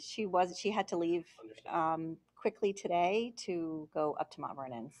information. She had to leave quickly today to go up to Mount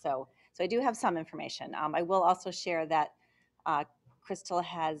Vernon. So I do have some information. I will also share that Crystal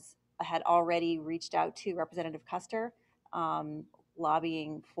had already reached out to Representative Custer,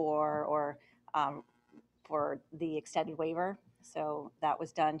 lobbying for the extended waiver. So that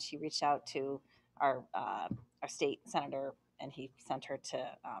was done. She reached out to our state senator, and he sent her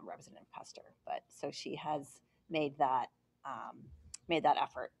to Representative Custer. But so she has made that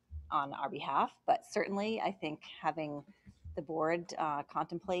effort on our behalf. But certainly, I think having the board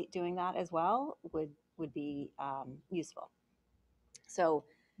contemplate doing that as well would be useful. So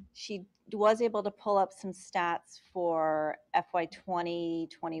she was able to pull up some stats for FY 20,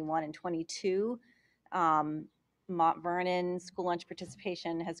 21, and 22. Mount Vernon school lunch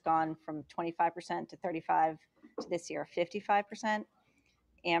participation has gone from 25% to 35% to this year 55%.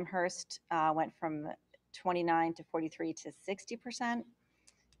 Amherst went from 29 to 43 to 60%,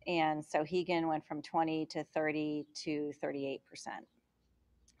 and Sohegan went from 20 to 30 to 38%.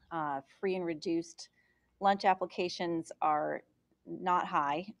 Free and reduced lunch applications are not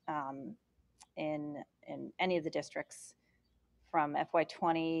high in any of the districts. From FY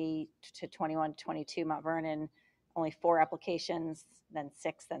 20 to 21 to 22, Mount Vernon, only 4 applications, then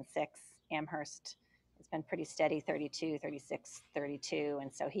 6, then 6. Amherst has been pretty steady, 32, 36, 32,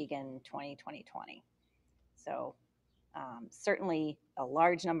 and Sohegan, 20, 20, 20. So certainly a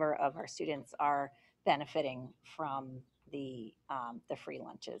large number of our students are benefiting from the free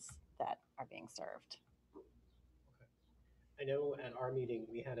lunches that are being served. I know at our meeting,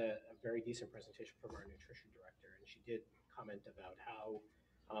 we had a very decent presentation from our nutrition director, and she did comment about how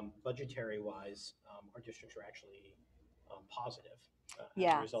budgetary-wise, our districts are actually positive as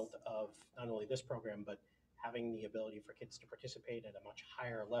a result of not only this program, but having the ability for kids to participate at a much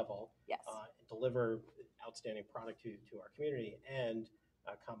higher level, deliver outstanding product to our community, and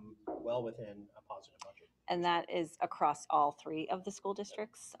come well within a positive budget. And that is across all 3 of the school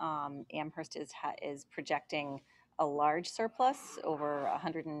districts. Amherst is projecting a large surplus, over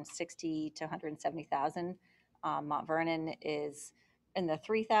 160 to 170,000. Mount Vernon is in the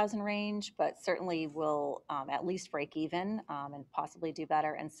 3,000 range, but certainly will at least break even and possibly do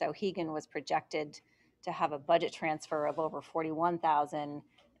better. And Sohegan was projected to have a budget transfer of over 41,000,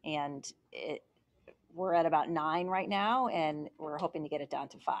 and we're at about 9 right now, and we're hoping to get it down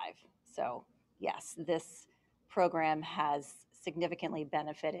to 5. So yes, this program has significantly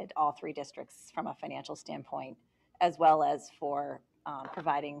benefited all 3 districts from a financial standpoint, as well as for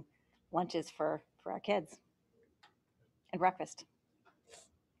providing lunches for our kids and breakfast.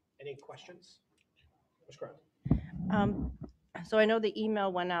 Any questions? Ms. Crown? So I know the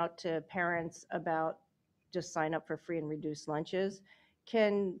email went out to parents about just sign up for free and reduced lunches.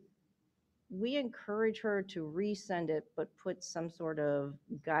 Can we encourage her to resend it, but put some sort of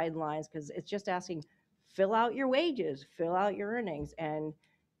guidelines? Because it's just asking, fill out your wages, fill out your earnings. And,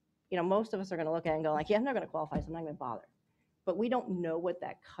 you know, most of us are going to look at it and go like, yeah, I'm not going to qualify, so I'm not going to bother. But we don't know what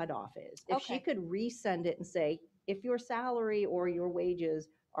that cutoff is. If she could resend it and say, if your salary or your wages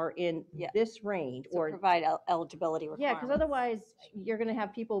are in this range, So or provide eligibility yeah, requirements. because otherwise you're going to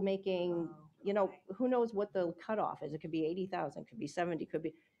have people making, you know, who knows what the cutoff is. It could be 80,000, could be 70, could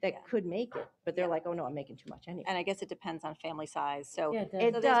be, that could make it. But they're like, oh no, I'm making too much anyway. And I guess it depends on family size. So It so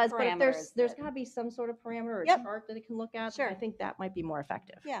there's does, but if parameters there's that- got to be some sort of parameter or Yep. chart that it can look at. Sure. I think that might be more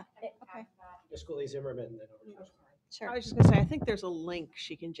effective. Yeah. Okay. Ms. Cooley Zimmerman, and then over to you. Sure. I was just gonna say, I think there's a link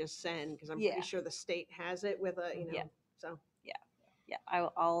she can just send, because I'm Yeah. pretty sure the state has it with a, you know, Yeah. so. Yeah.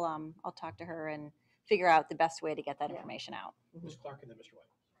 I'll talk to her and figure out the best way to get that information out. Ms. Clark, and then Mr. White.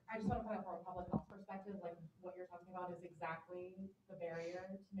 I just want to put it from a public health perspective, like what you're talking about is exactly the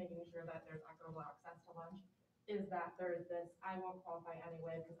barrier to making sure that there's equitable access to lunch, is that there's this, I won't qualify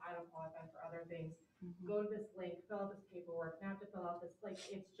anyway because I don't qualify for other things. Go to this link, fill out this paperwork, now have to fill out this, like,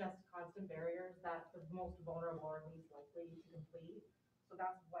 it's just constant barriers that the most vulnerable are least likely to complete. So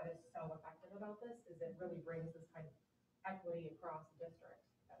that's what is so effective about this, is it really brings this kind of equity across the district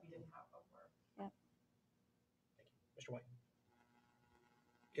that we didn't have before. Mr. White.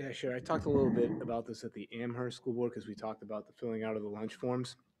 Yeah, sure. I talked a little bit about this at the Amherst School Board because we talked about the filling out of the lunch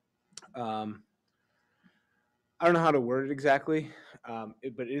forms. I don't know how to word it exactly, but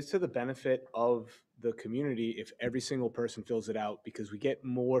it is to the benefit of the community if every single person fills it out, because we get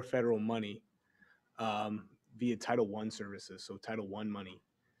more federal money via Title I services, so Title I money.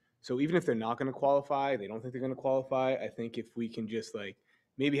 So even if they're not going to qualify, they don't think they're going to qualify, I think if we can just like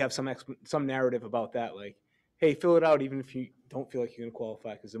maybe have some narrative about that, like, hey, fill it out even if you don't feel like you're going to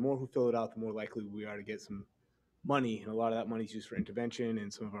qualify, because the more who fill it out, the more likely we are to get some money, and a lot of that money is used for intervention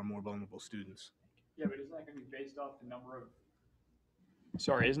and some of our more vulnerable students. Yeah, but isn't that going to be based off the number of?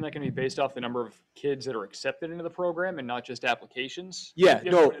 Sorry, isn't that going to be based off the number of kids that are accepted into the program and not just applications? Yeah,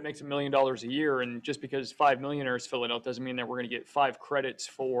 no. It makes $1 million a year, and just because 5 millionaires fill it out doesn't mean that we're going to get 5 credits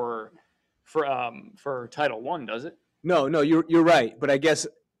for Title I, does it? No, you're right. But I guess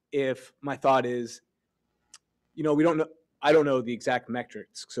if my thought is, you know, we don't know. I don't know the exact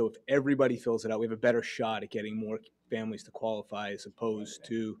metrics. So if everybody fills it out, we have a better shot at getting more families to qualify as opposed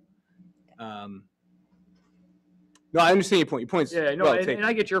to. No, I understand your point. Your point's Yeah, no, well and taken.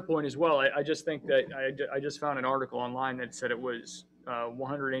 I get your point as well. I just think that I just found an article online that said it was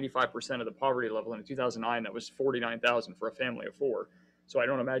 185% of the poverty level, and in 2009 that was 49,000 for a family of 4. So I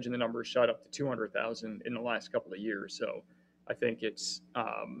don't imagine the numbers shot up to 200,000 in the last couple of years. So I think it's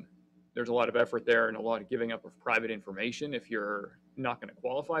there's a lot of effort there and a lot of giving up of private information if you're not going to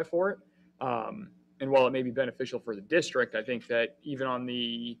qualify for it. And while it may be beneficial for the district, I think that even on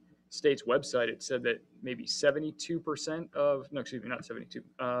the state's website, it said that maybe 72% of, no, excuse me, not 72,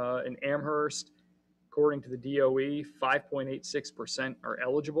 in Amherst, according to the DOE, 5.86% are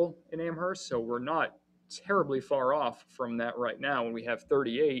eligible in Amherst. So we're not terribly far off from that right now when we have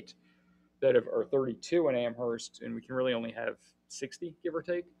 38 that have, or 32 in Amherst, and we can really only have 60, give or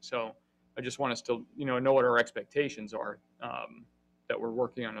take. So I just want us to, know what our expectations are, that we're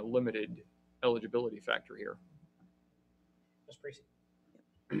working on a limited eligibility factor here. Ms. Parisi.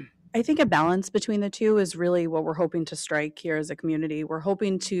 I think a balance between the two is really what we're hoping to strike here as a community. We're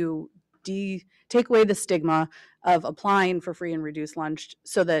hoping to take away the stigma of applying for free and reduced lunch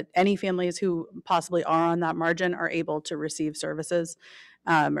so that any families who possibly are on that margin are able to receive services,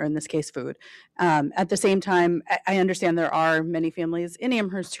 or in this case, food. At the same time, I understand there are many families in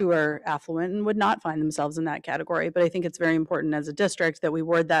Amherst who are affluent and would not find themselves in that category, but I think it's very important as a district that we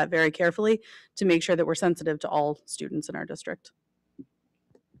word that very carefully to make sure that we're sensitive to all students in our district.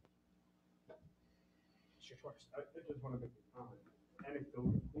 I just want to make a comment.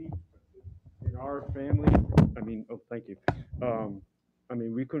 Anecdotally, in our family, thank you.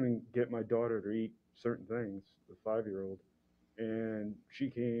 We couldn't get my daughter to eat certain things, the 5-year-old. And she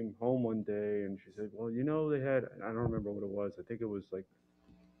came home one day and she said, well, they had, I don't remember what it was. I think it was like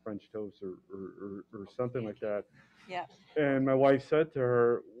French toast or something like that. Yeah. And my wife said to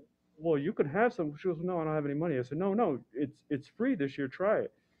her, well, you could have some. She goes, no, I don't have any money. I said, no, it's free this year. Try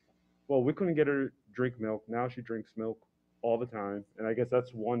it. Well, we couldn't get her to drink milk. Now she drinks milk all the time. And I guess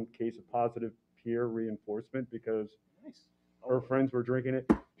that's one case of positive peer reinforcement because Nice. her friends were drinking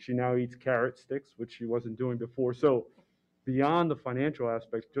it. She now eats carrot sticks, which she wasn't doing before. So beyond the financial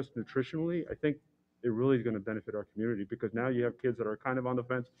aspects, just nutritionally, I think it really is going to benefit our community because now you have kids that are kind of on the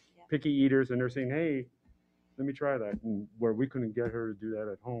fence, picky eaters, and they're saying, hey, let me try that. And where we couldn't get her to do that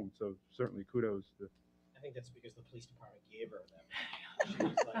at home. So certainly kudos to. I think that's because the police department gave her that. She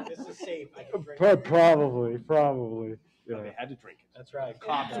was like, this is safe. I can drink But it. probably. Yeah. They had to drink it. That's right.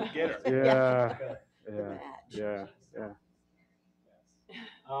 Cops would get her. Yeah.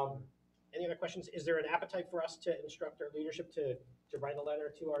 Any other questions? Is there an appetite for us to instruct our leadership to write a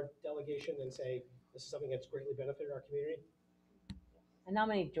letter to our delegation and say, this is something that's greatly benefited our community? I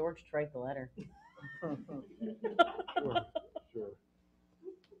nominate George to write the letter. Sure.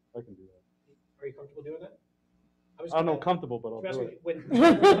 I can do that. Are you comfortable doing that? I don't know comfortable, but I'll do it. When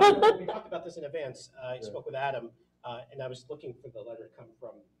we talked about this in advance, I spoke with Adam, and I was looking for the letter to come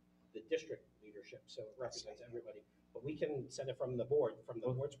from the district leadership, so it represents everybody. But we can send it from the board, from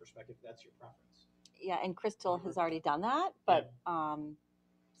the board's perspective, if that's your preference. Yeah, and Crystal has already done that, but,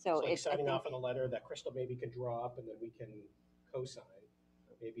 so Like it's. I signing think- off on a letter that Crystal maybe can draw up, and then we can co-sign,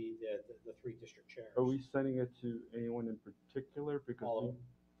 maybe the three district chairs. Are we sending it to anyone in particular? Because All of them.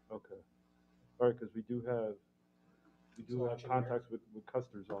 Okay. All right, because we do have Selection contacts with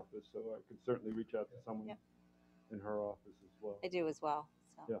Custer's office, so I could certainly reach out to someone in her office as well. I do as well,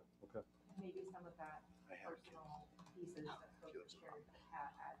 so. Yeah, okay. Maybe some of that personal pieces that folks shared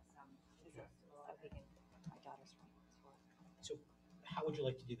add some business to the letter. My daughter's from as well. So how would you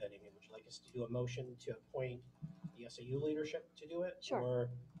like to do that, Amy? Would you like us to do a motion to appoint the SAU leadership to do it? Sure. Or,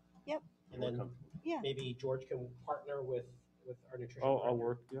 Yep. and then maybe George can partner with our nutrition I'll director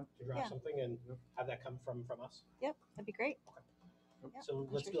work, to draft something and have that come from us? Yep, that'd be great. Yep, So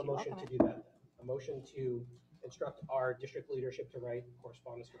I'm let's sure do a she'd motion welcome to it. do that then. A motion to instruct our district leadership to write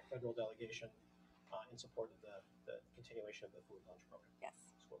correspondence to the federal delegation in support of the continuation of the food lunch program. Yes,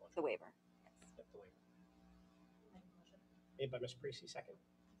 School lunch the waiver. Yep, the waiver. Made by Ms. Parisi, second.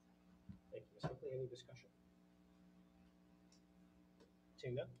 Thank you, Ms. Hinckley. Any discussion?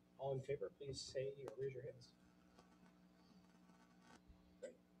 Seeing none, all in favor, please say or raise your hands.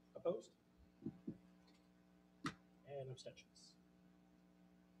 Great. Opposed? And abstentions.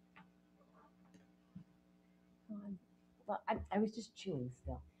 Well, I was just chewing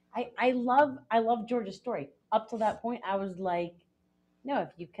still. I love George's story. Up to that point, I was like, no, if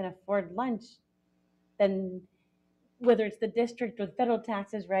you can afford lunch, then whether it's the district or the federal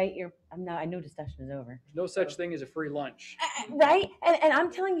taxes, right? I know discussion is over. No such thing as a free lunch. Right? And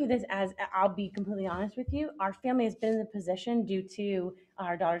I'm telling you this as I'll be completely honest with you. Our family has been in the position due to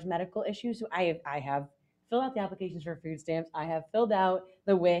our daughter's medical issues. So I have filled out the applications for food stamps. I have filled out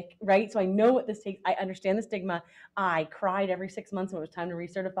the WIC, right? So I know what this takes. I understand the stigma. I cried every 6 months when it was time to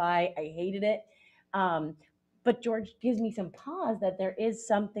recertify. I hated it. But George gives me some pause that there is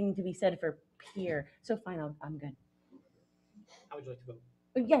something to be said for peer. So fine, I'm good. How would you like to vote?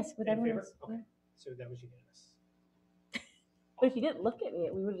 Yes, with In everyone favor? else. Okay. So that was unanimous. But if you didn't look at me,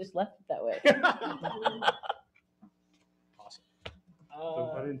 we would have just left it that way. Awesome.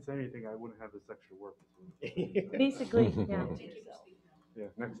 So if I didn't say anything, I wouldn't have this extra work. Basically, yeah. Yeah,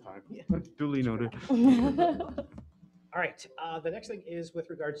 next time. Duly noted. All right, the next thing is with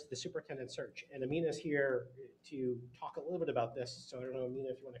regards to the superintendent search, and Amina's here to talk a little bit about this. So I don't know, Amina,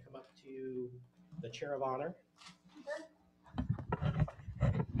 if you want to come up to the chair of honor.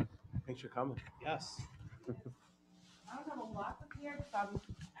 Thanks for coming. Yes. I don't have a lot up here, so I'm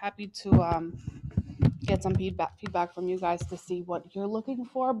happy to get some feedback from you guys to see what you're looking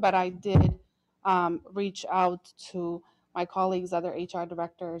for. But I did reach out to my colleagues, other HR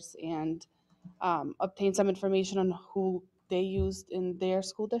directors, and obtain some information on who they used in their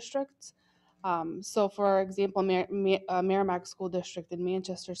school districts. So, for example, Merrimack School District and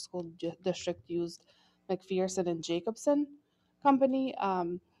Manchester School District used McPherson and Jacobson Company.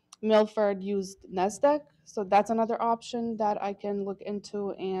 Milford used NASDAQ, so that's another option that I can look into.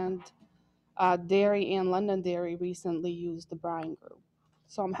 And Derry and Londonderry recently used the Bryan Group.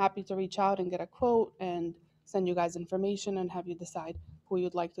 So I'm happy to reach out and get a quote and send you guys information and have you decide who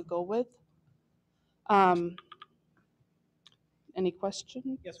you'd like to go with. Any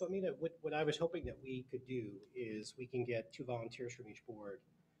questions? Yes, well, Amina, what I was hoping that we could do is we can get 2 volunteers from each board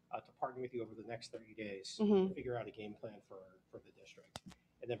to partner with you over the next 30 days, Mhm. figure out a game plan for the district,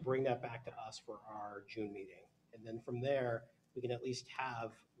 and then bring that back to us for our June meeting. And then from there, we can at least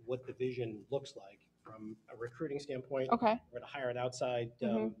have what the vision looks like from a recruiting standpoint. Okay. We're going to hire an outside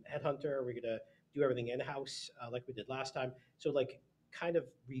headhunter. We're going to do everything in-house like we did last time. So like kind of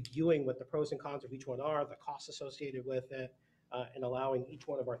reviewing what the pros and cons of each one are, the costs associated with it, and allowing each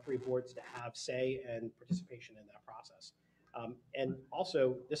one of our 3 boards to have say and participation in that process. And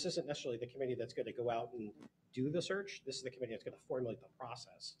also, this isn't necessarily the committee that's going to go out and do the search. This is the committee that's going to formulate the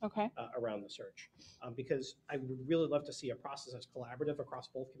process around the search. Because I would really love to see a process that's collaborative across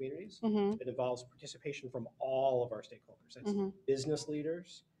both communities. It involves participation from all of our stakeholders. That's business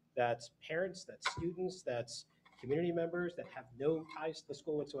leaders, that's parents, that's students, that's community members that have no ties to the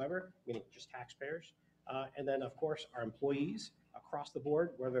school whatsoever, meaning just taxpayers. And then, of course, our employees across the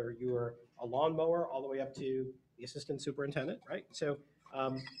board, whether you're a lawnmower all the way up to the assistant superintendent, right? So,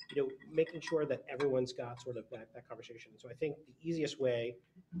 making sure that everyone's got sort of that conversation. So I think the easiest way,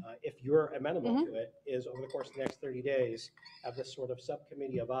 if you're amenable to it, is over the course of the next 30 days, have this sort of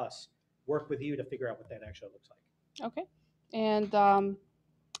subcommittee of us work with you to figure out what that actually looks like. Okay. And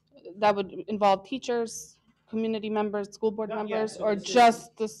that would involve teachers, community members, school board members, so or this is-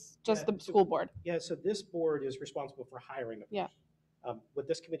 just the so- school board? Yeah, so this board is responsible for hiring the person. What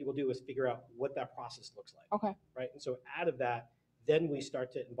this committee will do is figure out what that process looks like. Okay. Right, and so out of that, then we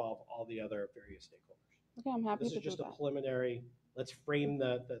start to involve all the other various stakeholders. Okay, I'm happy This to is just do a that. preliminary, let's frame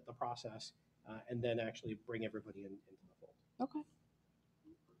the process, and then actually bring everybody into the fold. Okay.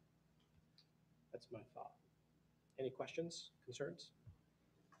 That's my thought. Any questions, concerns?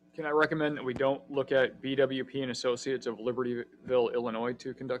 Can I recommend that we don't look at BWP and Associates of Libertyville, Illinois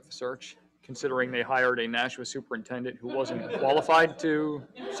to conduct the search, considering they hired a Nashua superintendent who wasn't qualified to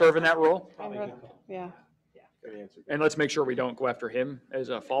serve in that role? Probably a good call. Yeah. Good answer. And let's make sure we don't go after him as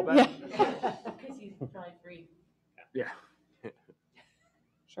a fallback. Because he's probably free. Yeah.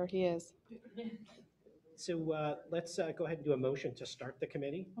 Sure he is. So let's go ahead and do a motion to start the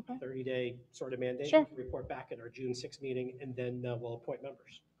committee. Okay. 30-day sort of mandate. Sure. Report back at our June 6th meeting, and then we'll appoint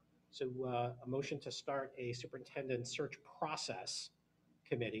members. So a motion to start a superintendent search process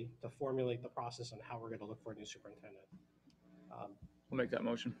committee to formulate the process on how we're going to look for a new superintendent. We'll make that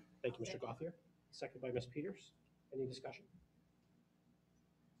motion. Thank you, Mr. Gothier. Second by Ms. Peters. Any discussion?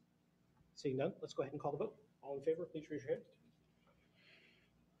 Seeing none, let's go ahead and call the vote. All in favor, please raise your hand.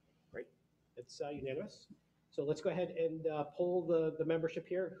 Great, it's unanimous. So let's go ahead and poll the membership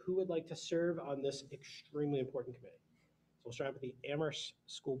here. Who would like to serve on this extremely important committee? So we'll start with the Amherst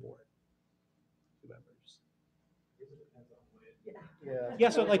School Board. 2 members. Yeah,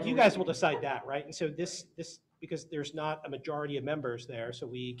 so like you guys will decide that, right? And so this because there's not a majority of members there, so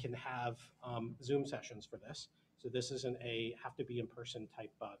we can have Zoom sessions for this. So this isn't a have to be in person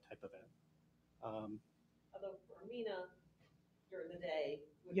type event. Although for Amina, during the day.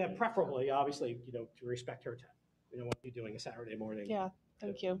 Yeah, preferably, obviously, to respect her time. We don't want you doing a Saturday morning. Yeah,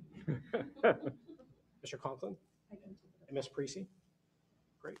 thank you. Mr. Conklin and Ms. Precy.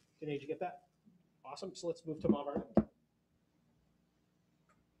 Great. Did you get that? Awesome. So let's move to Mount Vernon.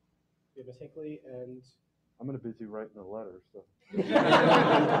 We have Ms. Hinckley and I'm gonna busy writing a letter, so.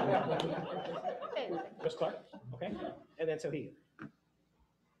 Ms. Clark. Okay. And then Sohegan.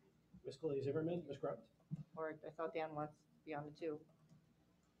 Ms. Cooley Zimmerman, Ms. Grunt. Or I thought Dan wants to be on the 2.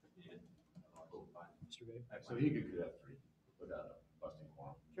 Mr. Bay. So he could have 3 without a busting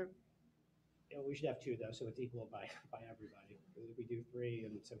quorum. True. Yeah, we should have 2 though, so it's equal by everybody. If we do 3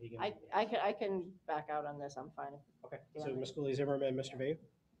 and Sohegan. I can back out on this. I'm fine. Okay. So Ms. Cooley Zimmerman, Mr. Bay.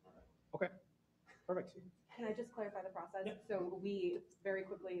 Okay. Perfect. Can I just clarify the process? Yep. So we, very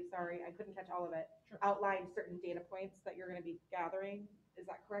quickly, sorry, I couldn't catch all of it, Sure. outlined certain data points that you're gonna be gathering. Is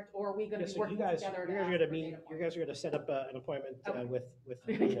that correct? Or are we gonna Yeah, be so working you guys together? are to going ask to for meet. data You points? guys are going to set up an appointment Okay. with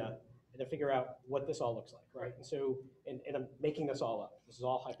Nina and to figure out what this all looks like, right? And so, and I'm making this all up. This is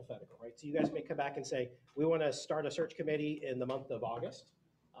all hypothetical, right? So you guys may come back and say, we want to start a search committee in the month of August,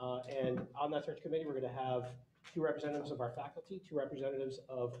 and on that search committee, we're going to have 2 representatives of our faculty, 2 representatives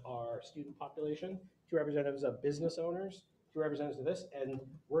of our student population, 2 representatives of business owners, 2 representatives of this, and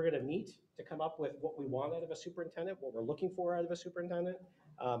we're going to meet to come up with what we want out of a superintendent, what we're looking for out of a superintendent,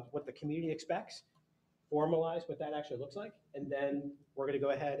 what the community expects, formalize what that actually looks like, and then we're going to go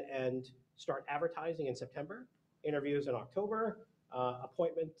ahead and start advertising in September, interviews in October,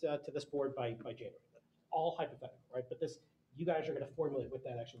 appointment to this board by January. All hypothetical, right? But this, you guys are going to formulate what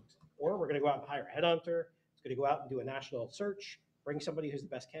that actually looks like. Or we're going to go out and hire a headhunter. It's going to go out and do a national search, bring somebody who's the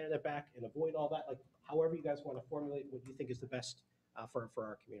best candidate back, and avoid all that. Like however you guys want to formulate what you think is the best for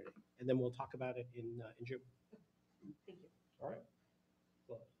our community, and then we'll talk about it in June. Thank you. All right.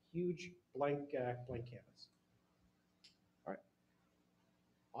 Well, huge blank canvas. All right.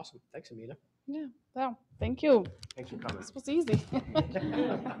 Awesome. Thanks, Amina. Yeah. So thank you. Thanks for coming. This was easy.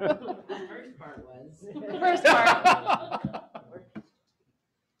 The first part was. The first part.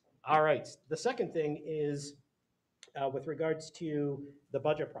 All right. The second thing is with regards to the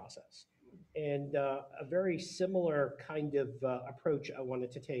budget process. And a very similar kind of approach I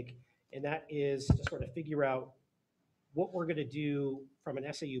wanted to take, and that is to sort of figure out what we're going to do from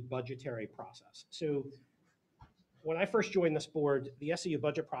an SAU budgetary process. So when I first joined this board, the SAU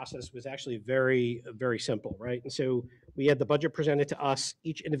budget process was actually very, very simple, right? And so we had the budget presented to us.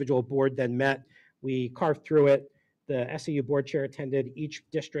 Each individual board then met. We carved through it. The SAU board chair attended. Each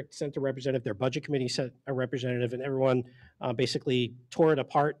district sent a representative. Their budget committee sent a representative, and everyone basically tore it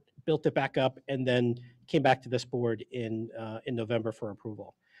apart, built it back up, and then came back to this board in November for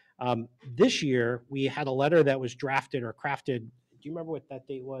approval. This year, we had a letter that was drafted or crafted. Do you remember what that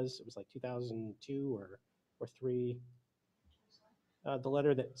date was? It was like 2002 or three. The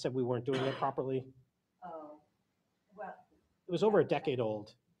letter that said we weren't doing it properly. Oh, well. It was over a decade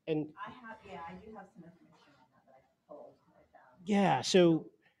old. And I do have some information on that I pulled. yeah, so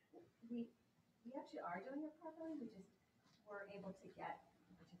We actually are doing it properly, we just were able to get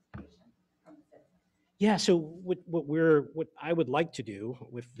participation from the citizens. yeah, so what I would like to do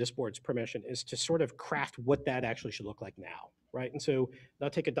with this board's permission is to sort of craft what that actually should look like now, right? And so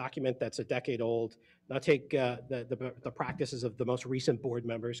not take a document that's a decade old, not take the practices of the most recent board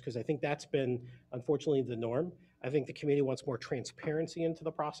members, because I think that's been unfortunately the norm. I think the community wants more transparency into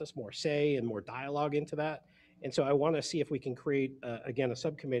the process, more say and more dialogue into that. And so I want to see if we can create, again, a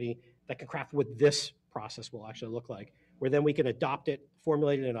subcommittee that can craft what this process will actually look like, where then we can adopt it,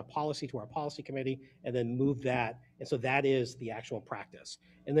 formulate it in a policy to our policy committee, and then move that. And so that is the actual practice,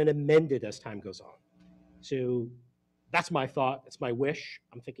 and then amend it as time goes on. So that's my thought. It's my wish.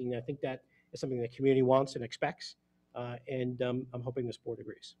 I think that is something the community wants and expects. And I'm hoping this board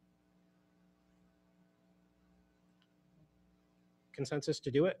agrees. Consensus to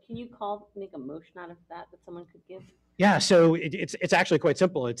do it? Can you make a motion out of that someone could give? Yeah, so it's actually quite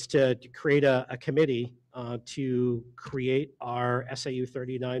simple. It's to create a committee to create our SAU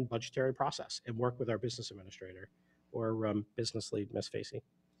 39 budgetary process and work with our business administrator or business lead, Ms. Facey.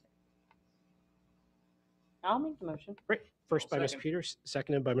 I'll make the motion. Great. First by Ms. Peters,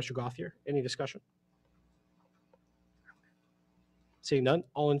 seconded by Mr. Gothier. Any discussion? Seeing none,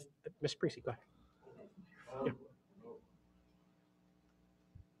 all in, Ms. Parisi, go ahead. Yeah.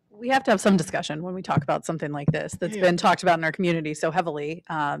 We have to have some discussion when we talk about something like this that's been talked about in our community so heavily.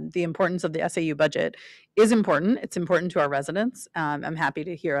 The importance of the SAU budget is important. It's important to our residents. I'm happy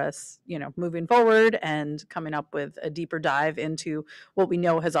to hear us, moving forward and coming up with a deeper dive into what we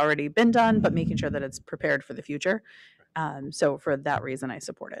know has already been done, but making sure that it's prepared for the future. So for that reason, I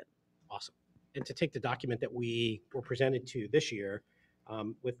support it. Awesome. And to take the document that we were presented to this year,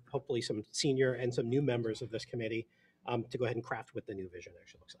 with hopefully some senior and some new members of this committee, to go ahead and craft what the new vision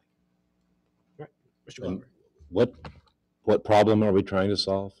actually looks like. All right, Mr. Glover. What problem are we trying to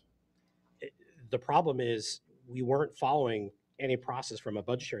solve? The problem is we weren't following any process from a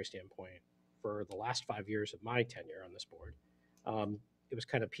budgetary standpoint for the last 5 years of my tenure on this board. It was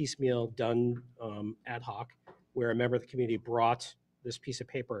kind of piecemeal, done ad hoc, where a member of the community brought this piece of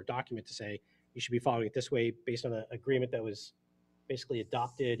paper or document to say, you should be following it this way based on an agreement that was basically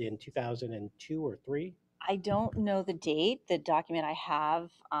adopted in 2002 or 3. I don't know the date. The document I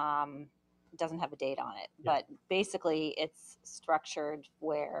have doesn't have a date on it, but basically it's structured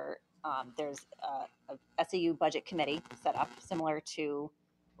where there's a SAU budget committee set up similar to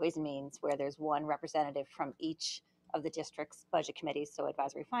Ways and Means, where there's one representative from each of the district's budget committees. So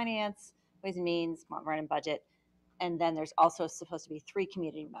Advisory Finance, Ways and Means, Mount Vernon Budget. And then there's also supposed to be 3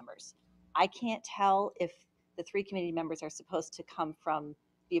 community members. I can't tell if the 3 community members are supposed to come from,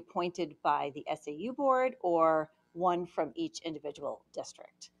 be appointed by the SAU board or one from each individual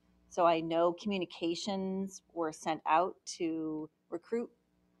district. So I know communications were sent out to recruit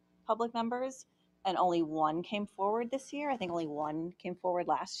public members, and only one came forward this year. I think only one came forward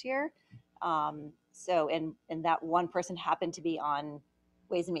last year. So that one person happened to be on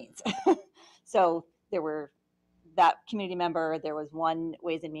Ways and Means. So there were that community member, there was one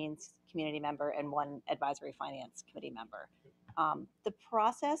Ways and Means community member and one Advisory Finance committee member. The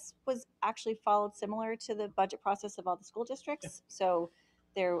process was actually followed similar to the budget process of all the school districts. So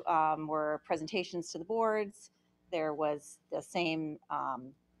there were presentations to the boards. There was the same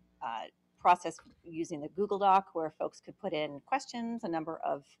process using the Google Doc where folks could put in questions. A number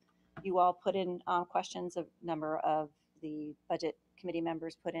of you all put in questions. A number of the budget committee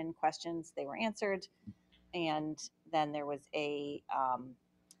members put in questions. They were answered. And then there was I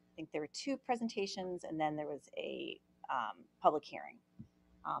think there were 2 presentations, and then there was a public hearing.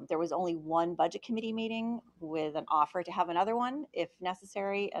 There was only one budget committee meeting with an offer to have another one if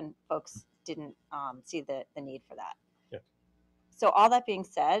necessary, and folks didn't see the need for that. Yeah. So all that being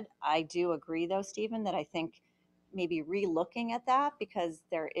said, I do agree though, Stephen, that I think maybe re-looking at that, because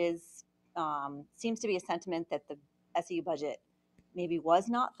there is seems to be a sentiment that the SAU budget maybe was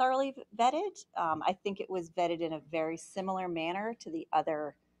not thoroughly vetted. I think it was vetted in a very similar manner to the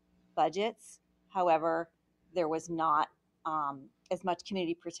other budgets. However, there was not as much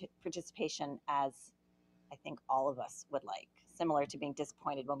community participation as I think all of us would like. Similar to being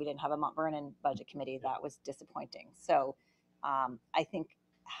disappointed when we didn't have a Mount Vernon budget committee, that was disappointing. So I think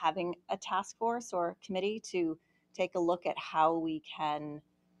having a task force or committee to take a look at how we can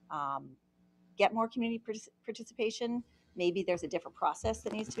get more community participation, maybe there's a different process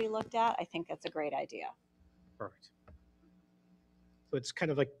that needs to be looked at. I think that's a great idea. Perfect. So it's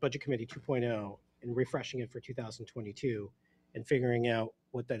kind of like Budget Committee 2.0 and refreshing it for 2022 and figuring out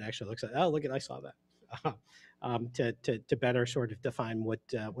what that actually looks like. Oh, look at, I saw that. To better sort of define what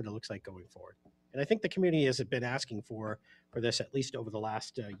it looks like going forward. And I think the community has been asking for this at least over the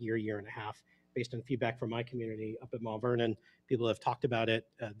last year and a half, based on feedback from my community up at Mount Vernon. People have talked about it.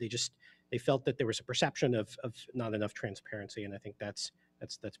 They felt that there was a perception of not enough transparency, and I think that's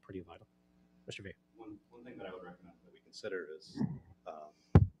pretty vital. Mr. V. One thing that I would recommend that we consider is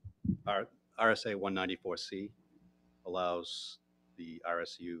our RSA 194C allows the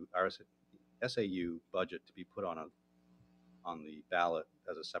SAU budget to be put on the ballot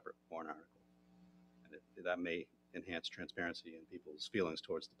as a separate warrant article, and that may enhance transparency in people's feelings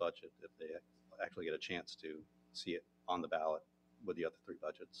towards the budget if they actually get a chance to see it on the ballot with the other three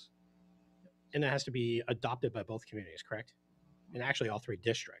budgets. And it has to be adopted by both communities, correct? And actually all three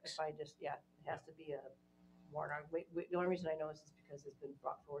districts. If I just, yeah, it has to be a warrant article. The only reason I know this is because it's been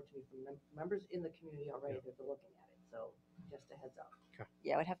brought forward to me from members in the community already that are looking at it. So just a heads up. Okay.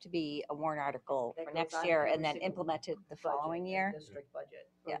 Yeah, it would have to be a warrant article That for goes next on year every and then single implemented the budget, following year. District budget,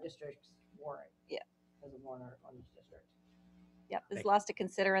 or Yeah. district's warrant. Yeah. As a warrant article on each district. Yep, there's lots to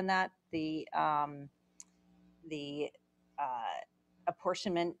consider in that. The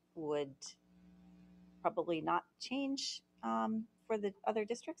apportionment would probably not change for the other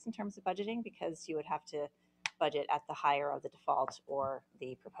districts in terms of budgeting, because you would have to budget at the higher of the default or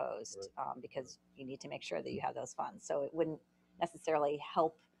the proposed, because you need to make sure that you have those funds. So it wouldn't necessarily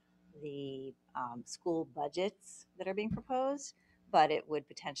help the school budgets that are being proposed, but it would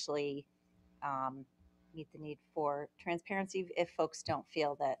potentially meet the need for transparency if folks don't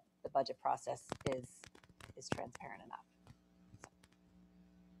feel that the budget process is transparent enough.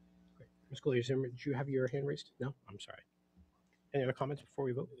 Great. Ms. Collier, did you have your hand raised? No? I'm sorry. Any other comments before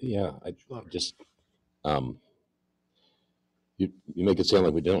we vote? Yeah, I just, you make it sound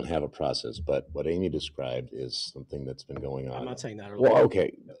like we don't have a process, but what Amy described is something that's been going on. I'm not saying that at all. Well,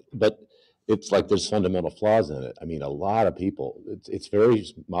 okay, but it's like there's fundamental flaws in it. I mean, a lot of people, it's very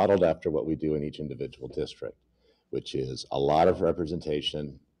modeled after what we do in each individual district, which is a lot of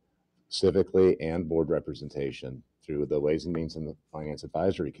representation, civically and board representation through the Ways and Means and the Finance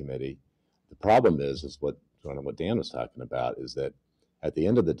Advisory Committee. The problem is what Dan was talking about, is that at the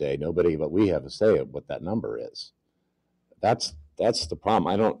end of the day, nobody but we have a say of what that number is. That's the problem.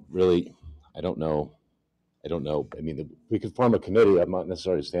 I don't know. I mean, we could form a committee. I'm not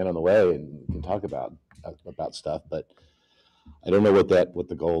necessarily stand on the way and we can talk about stuff, but I don't know what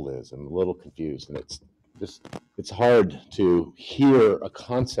the goal is. I'm a little confused, and it's hard to hear a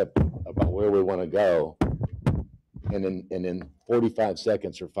concept about where we want to go, and in 45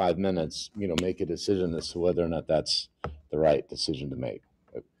 seconds or 5 minutes, make a decision as to whether or not that's the right decision to make.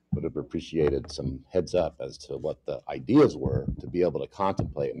 I would have appreciated some heads up as to what the ideas were to be able to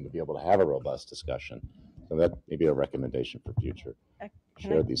contemplate and to be able to have a robust discussion. So that may be a recommendation for future.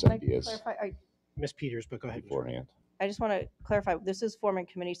 Share these ideas Ms. Peters, but go ahead. beforehand. I just want to clarify, this is forming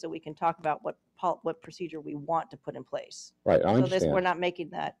committee so we can talk about what procedure we want to put in place. Right, I So understand. we're not making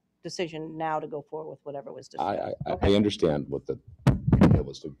that decision now to go forward with whatever was discussed. I understand what the idea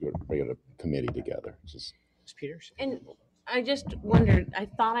was, to bring a committee together. Ms. Peters? And I just wondered, I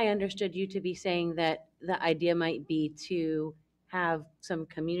thought I understood you to be saying that the idea might be to have some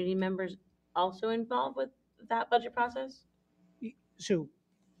community members also involved with that budget process? So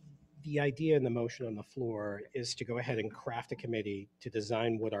the idea in the motion on the floor is to go ahead and craft a committee to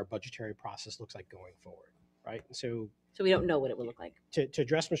design what our budgetary process looks like going forward, right? And so we don't know what it will look like. To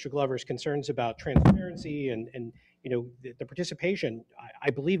address Mr. Glover's concerns about transparency and the participation,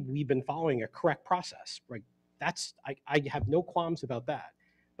 I believe we've been following a correct process, right? I have no qualms about that,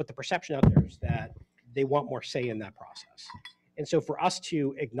 but the perception out there is that they want more say in that process. And so for us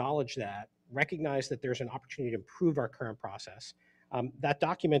to acknowledge that, recognize that there's an opportunity to improve our current process, That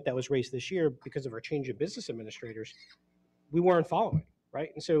document that was raised this year because of our change in business administrators, we weren't following, right?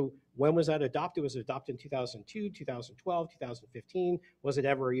 And so when was that adopted? Was it adopted in 2002, 2012, 2015? Was it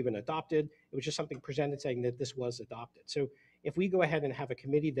ever even adopted? It was just something presented saying that this was adopted. So if we go ahead and have a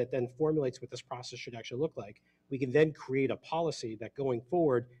committee that then formulates what this process should actually look like, we can then create a policy that going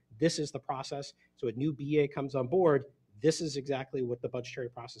forward, this is the process. So a new BA comes on board, this is exactly what the budgetary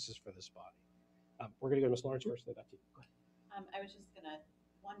process is for this body. We're going to go to Ms. Lawrence first, then back to you. Go ahead. I was just going to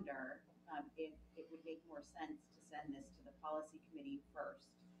wonder if it would make more sense to send this to the policy committee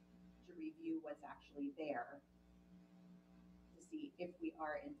first to review what's actually there to see if we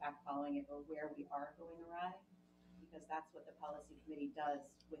are in fact following it or where we are going awry, because that's what the policy committee does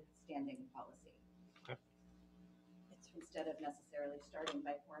with standing policy. Okay. It's instead of necessarily starting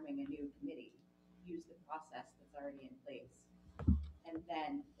by forming a new committee, use the process that's already in place. And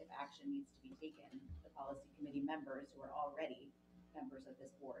then if action needs to be taken, the policy committee members who are already members of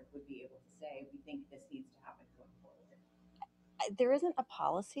this board would be able to say, we think this needs to happen going forward. There isn't a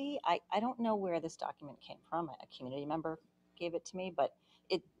policy. I don't know where this document came from. A community member gave it to me, but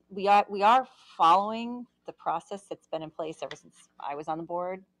we are following the process that's been in place ever since I was on the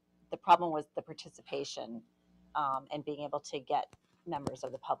board. The problem was the participation and being able to get members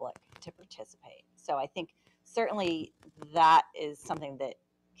of the public to participate. So I think certainly that is something that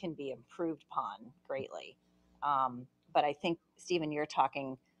can be improved upon greatly. But I think, Stephen, you're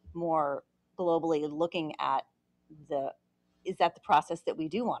talking more globally, looking at is that the process that we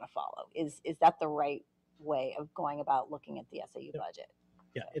do want to follow? Is that the right way of going about looking at the SAU budget?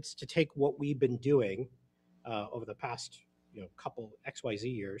 Yeah, it's to take what we've been doing over the past couple XYZ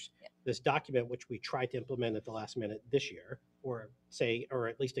years, this document which we tried to implement at the last minute this year, or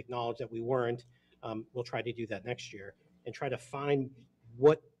at least acknowledge that we weren't. We'll try to do that next year and try to find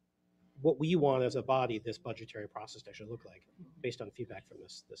what we want as a body this budgetary process to actually look like based on feedback from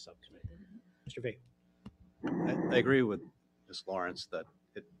this subcommittee. Mr. Vate. I agree with Ms. Lawrence that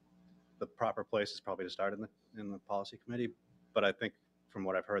the proper place is probably to start in the policy committee, but I think from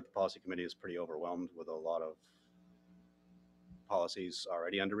what I've heard, the policy committee is pretty overwhelmed with a lot of policies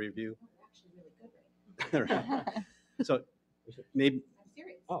already under review. We're actually really good right now. So maybe, I'm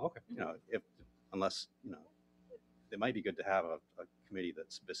serious. Oh, okay. Unless it might be good to have a committee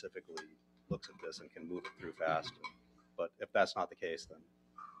that specifically looks at this and can move it through fast. But if that's not the case, then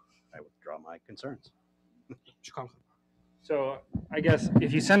I withdraw my concerns. So I guess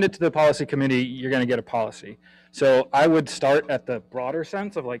if you send it to the policy committee, you're going to get a policy. So I would start at the broader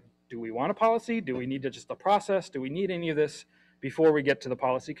sense of like, do we want a policy? Do we need just a process? Do we need any of this before we get to the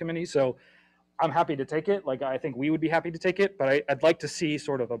policy committee? So I'm happy to take it. Like, I think we would be happy to take it, but I'd like to see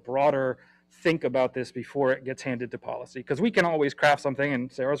sort of a broader think about this before it gets handed to policy, because we can always craft something,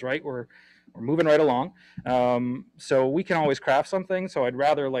 and Sarah's right, we're moving right along. So we can always craft something. So I'd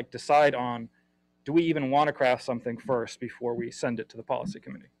rather like decide on, do we even want to craft something first before we send it to the policy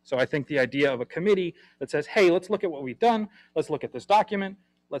committee? So I think the idea of a committee that says, hey, let's look at what we've done. Let's look at this document.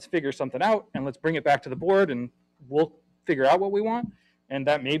 Let's figure something out, and let's bring it back to the board, and we'll figure out what we want. And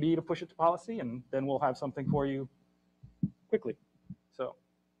that may be to push it to policy, and then we'll have something for you quickly. So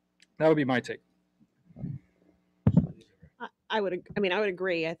that would be my take. I would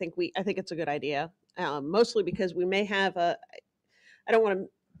agree. I think it's a good idea, mostly because we may have I don't want to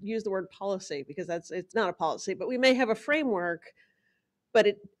use the word policy because it's not a policy, but we may have a framework, but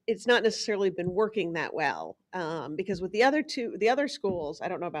it's not necessarily been working that well. Because with the other schools, I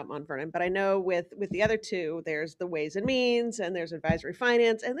don't know about Mount Vernon, but I know with the other two, there's the Ways and Means and there's advisory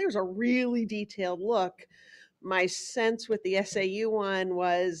finance, and there's a really detailed look. My sense with the SAU one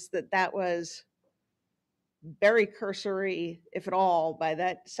was that was very cursory, if at all, by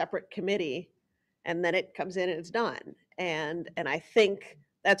that separate committee, and then it comes in and it's done. And I think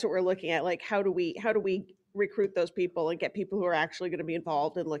that's what we're looking at. Like, how do we recruit those people and get people who are actually going to be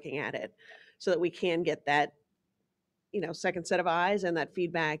involved in looking at it, so that we can get that second set of eyes and that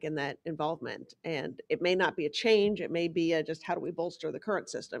feedback and that involvement. And it may not be a change; it may be just how do we bolster the current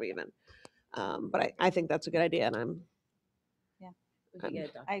system even. But I think that's a good idea, and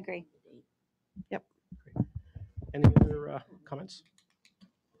I agree. Yep. Any other comments?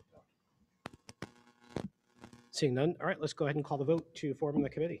 Seeing none, all right, let's go ahead and call the vote to form the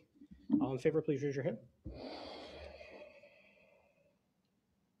committee. All in favor, please raise your hand.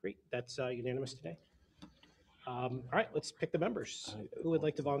 Great, that's unanimous today. All right, let's pick the members. Who would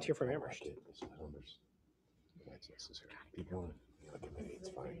like to volunteer for members?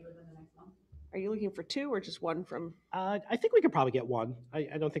 Are you looking for two or just one from? I think we could probably get one.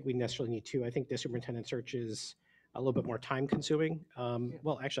 I don't think we necessarily need two. I think the superintendent search is a little bit more time consuming.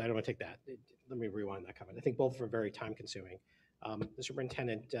 Well, actually, I don't want to take that. Let me rewind that comment. I think both are very time consuming. The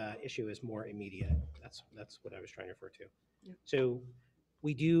superintendent issue is more immediate. That's what I was trying to refer to. So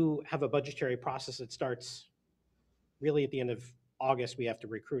we do have a budgetary process that starts really at the end of August. We have to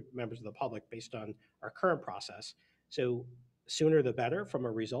recruit members of the public based on our current process. So sooner the better from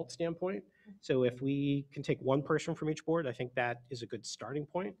a result standpoint. So if we can take one person from each board, I think that is a good starting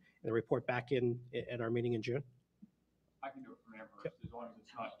point, and report back at our meeting in June. I can do it from Amherst, as long as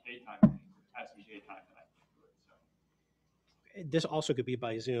it's not daytime meetings, it has to be daytime, then I can do it, so. This also could be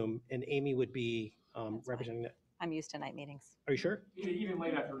by Zoom, and Amy would be That's representing that. I'm used to night meetings. Are you sure? Even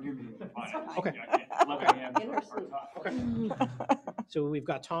late afternoon meetings are fine. Okay. Yeah, I can't- 11 a.m. In her are sleep. tough. Okay. So we've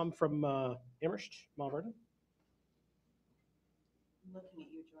got Tom from Amherst, Mount Vernon. Looking at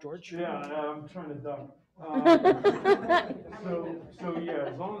you, George. George? Yeah, I'm trying to duck. So yeah,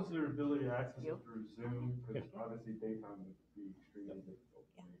 as long as their ability to access it through Zoom, because obviously daytime would be extremely difficult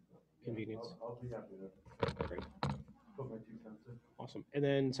for me. But, yeah, Convenience. I'll be happy to Great. put my 2 cents in. Awesome. And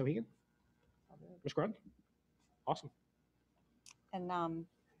then Sohegan? Ms. Grund? Awesome. And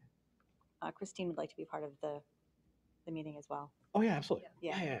Christine would like to be part of the meeting as well. Oh, yeah, absolutely.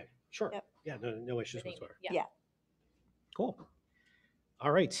 Yeah. Yeah, sure. Yep. Yeah, no issues With Amy, whatsoever. yeah. Yeah. Cool.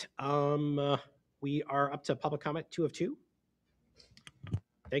 All right. We are up to public comment 2 of 2.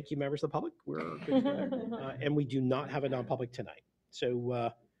 Thank you, members of the public. We're good to go there. And we do not have a non-public tonight.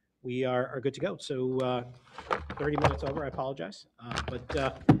 So we are good to go. So 30 minutes over, I apologize.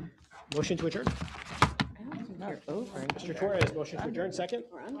 But motion to adjourn. Not over. Mr. Torres, motion to adjourn, second?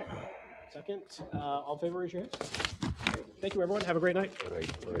 We're under. Second. All in favor, raise your hands. Thank you, everyone. Have a great night. What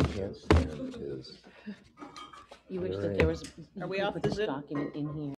I can't stand is. You wish Right. that there was. Are we you off put the this Zoom? document in here.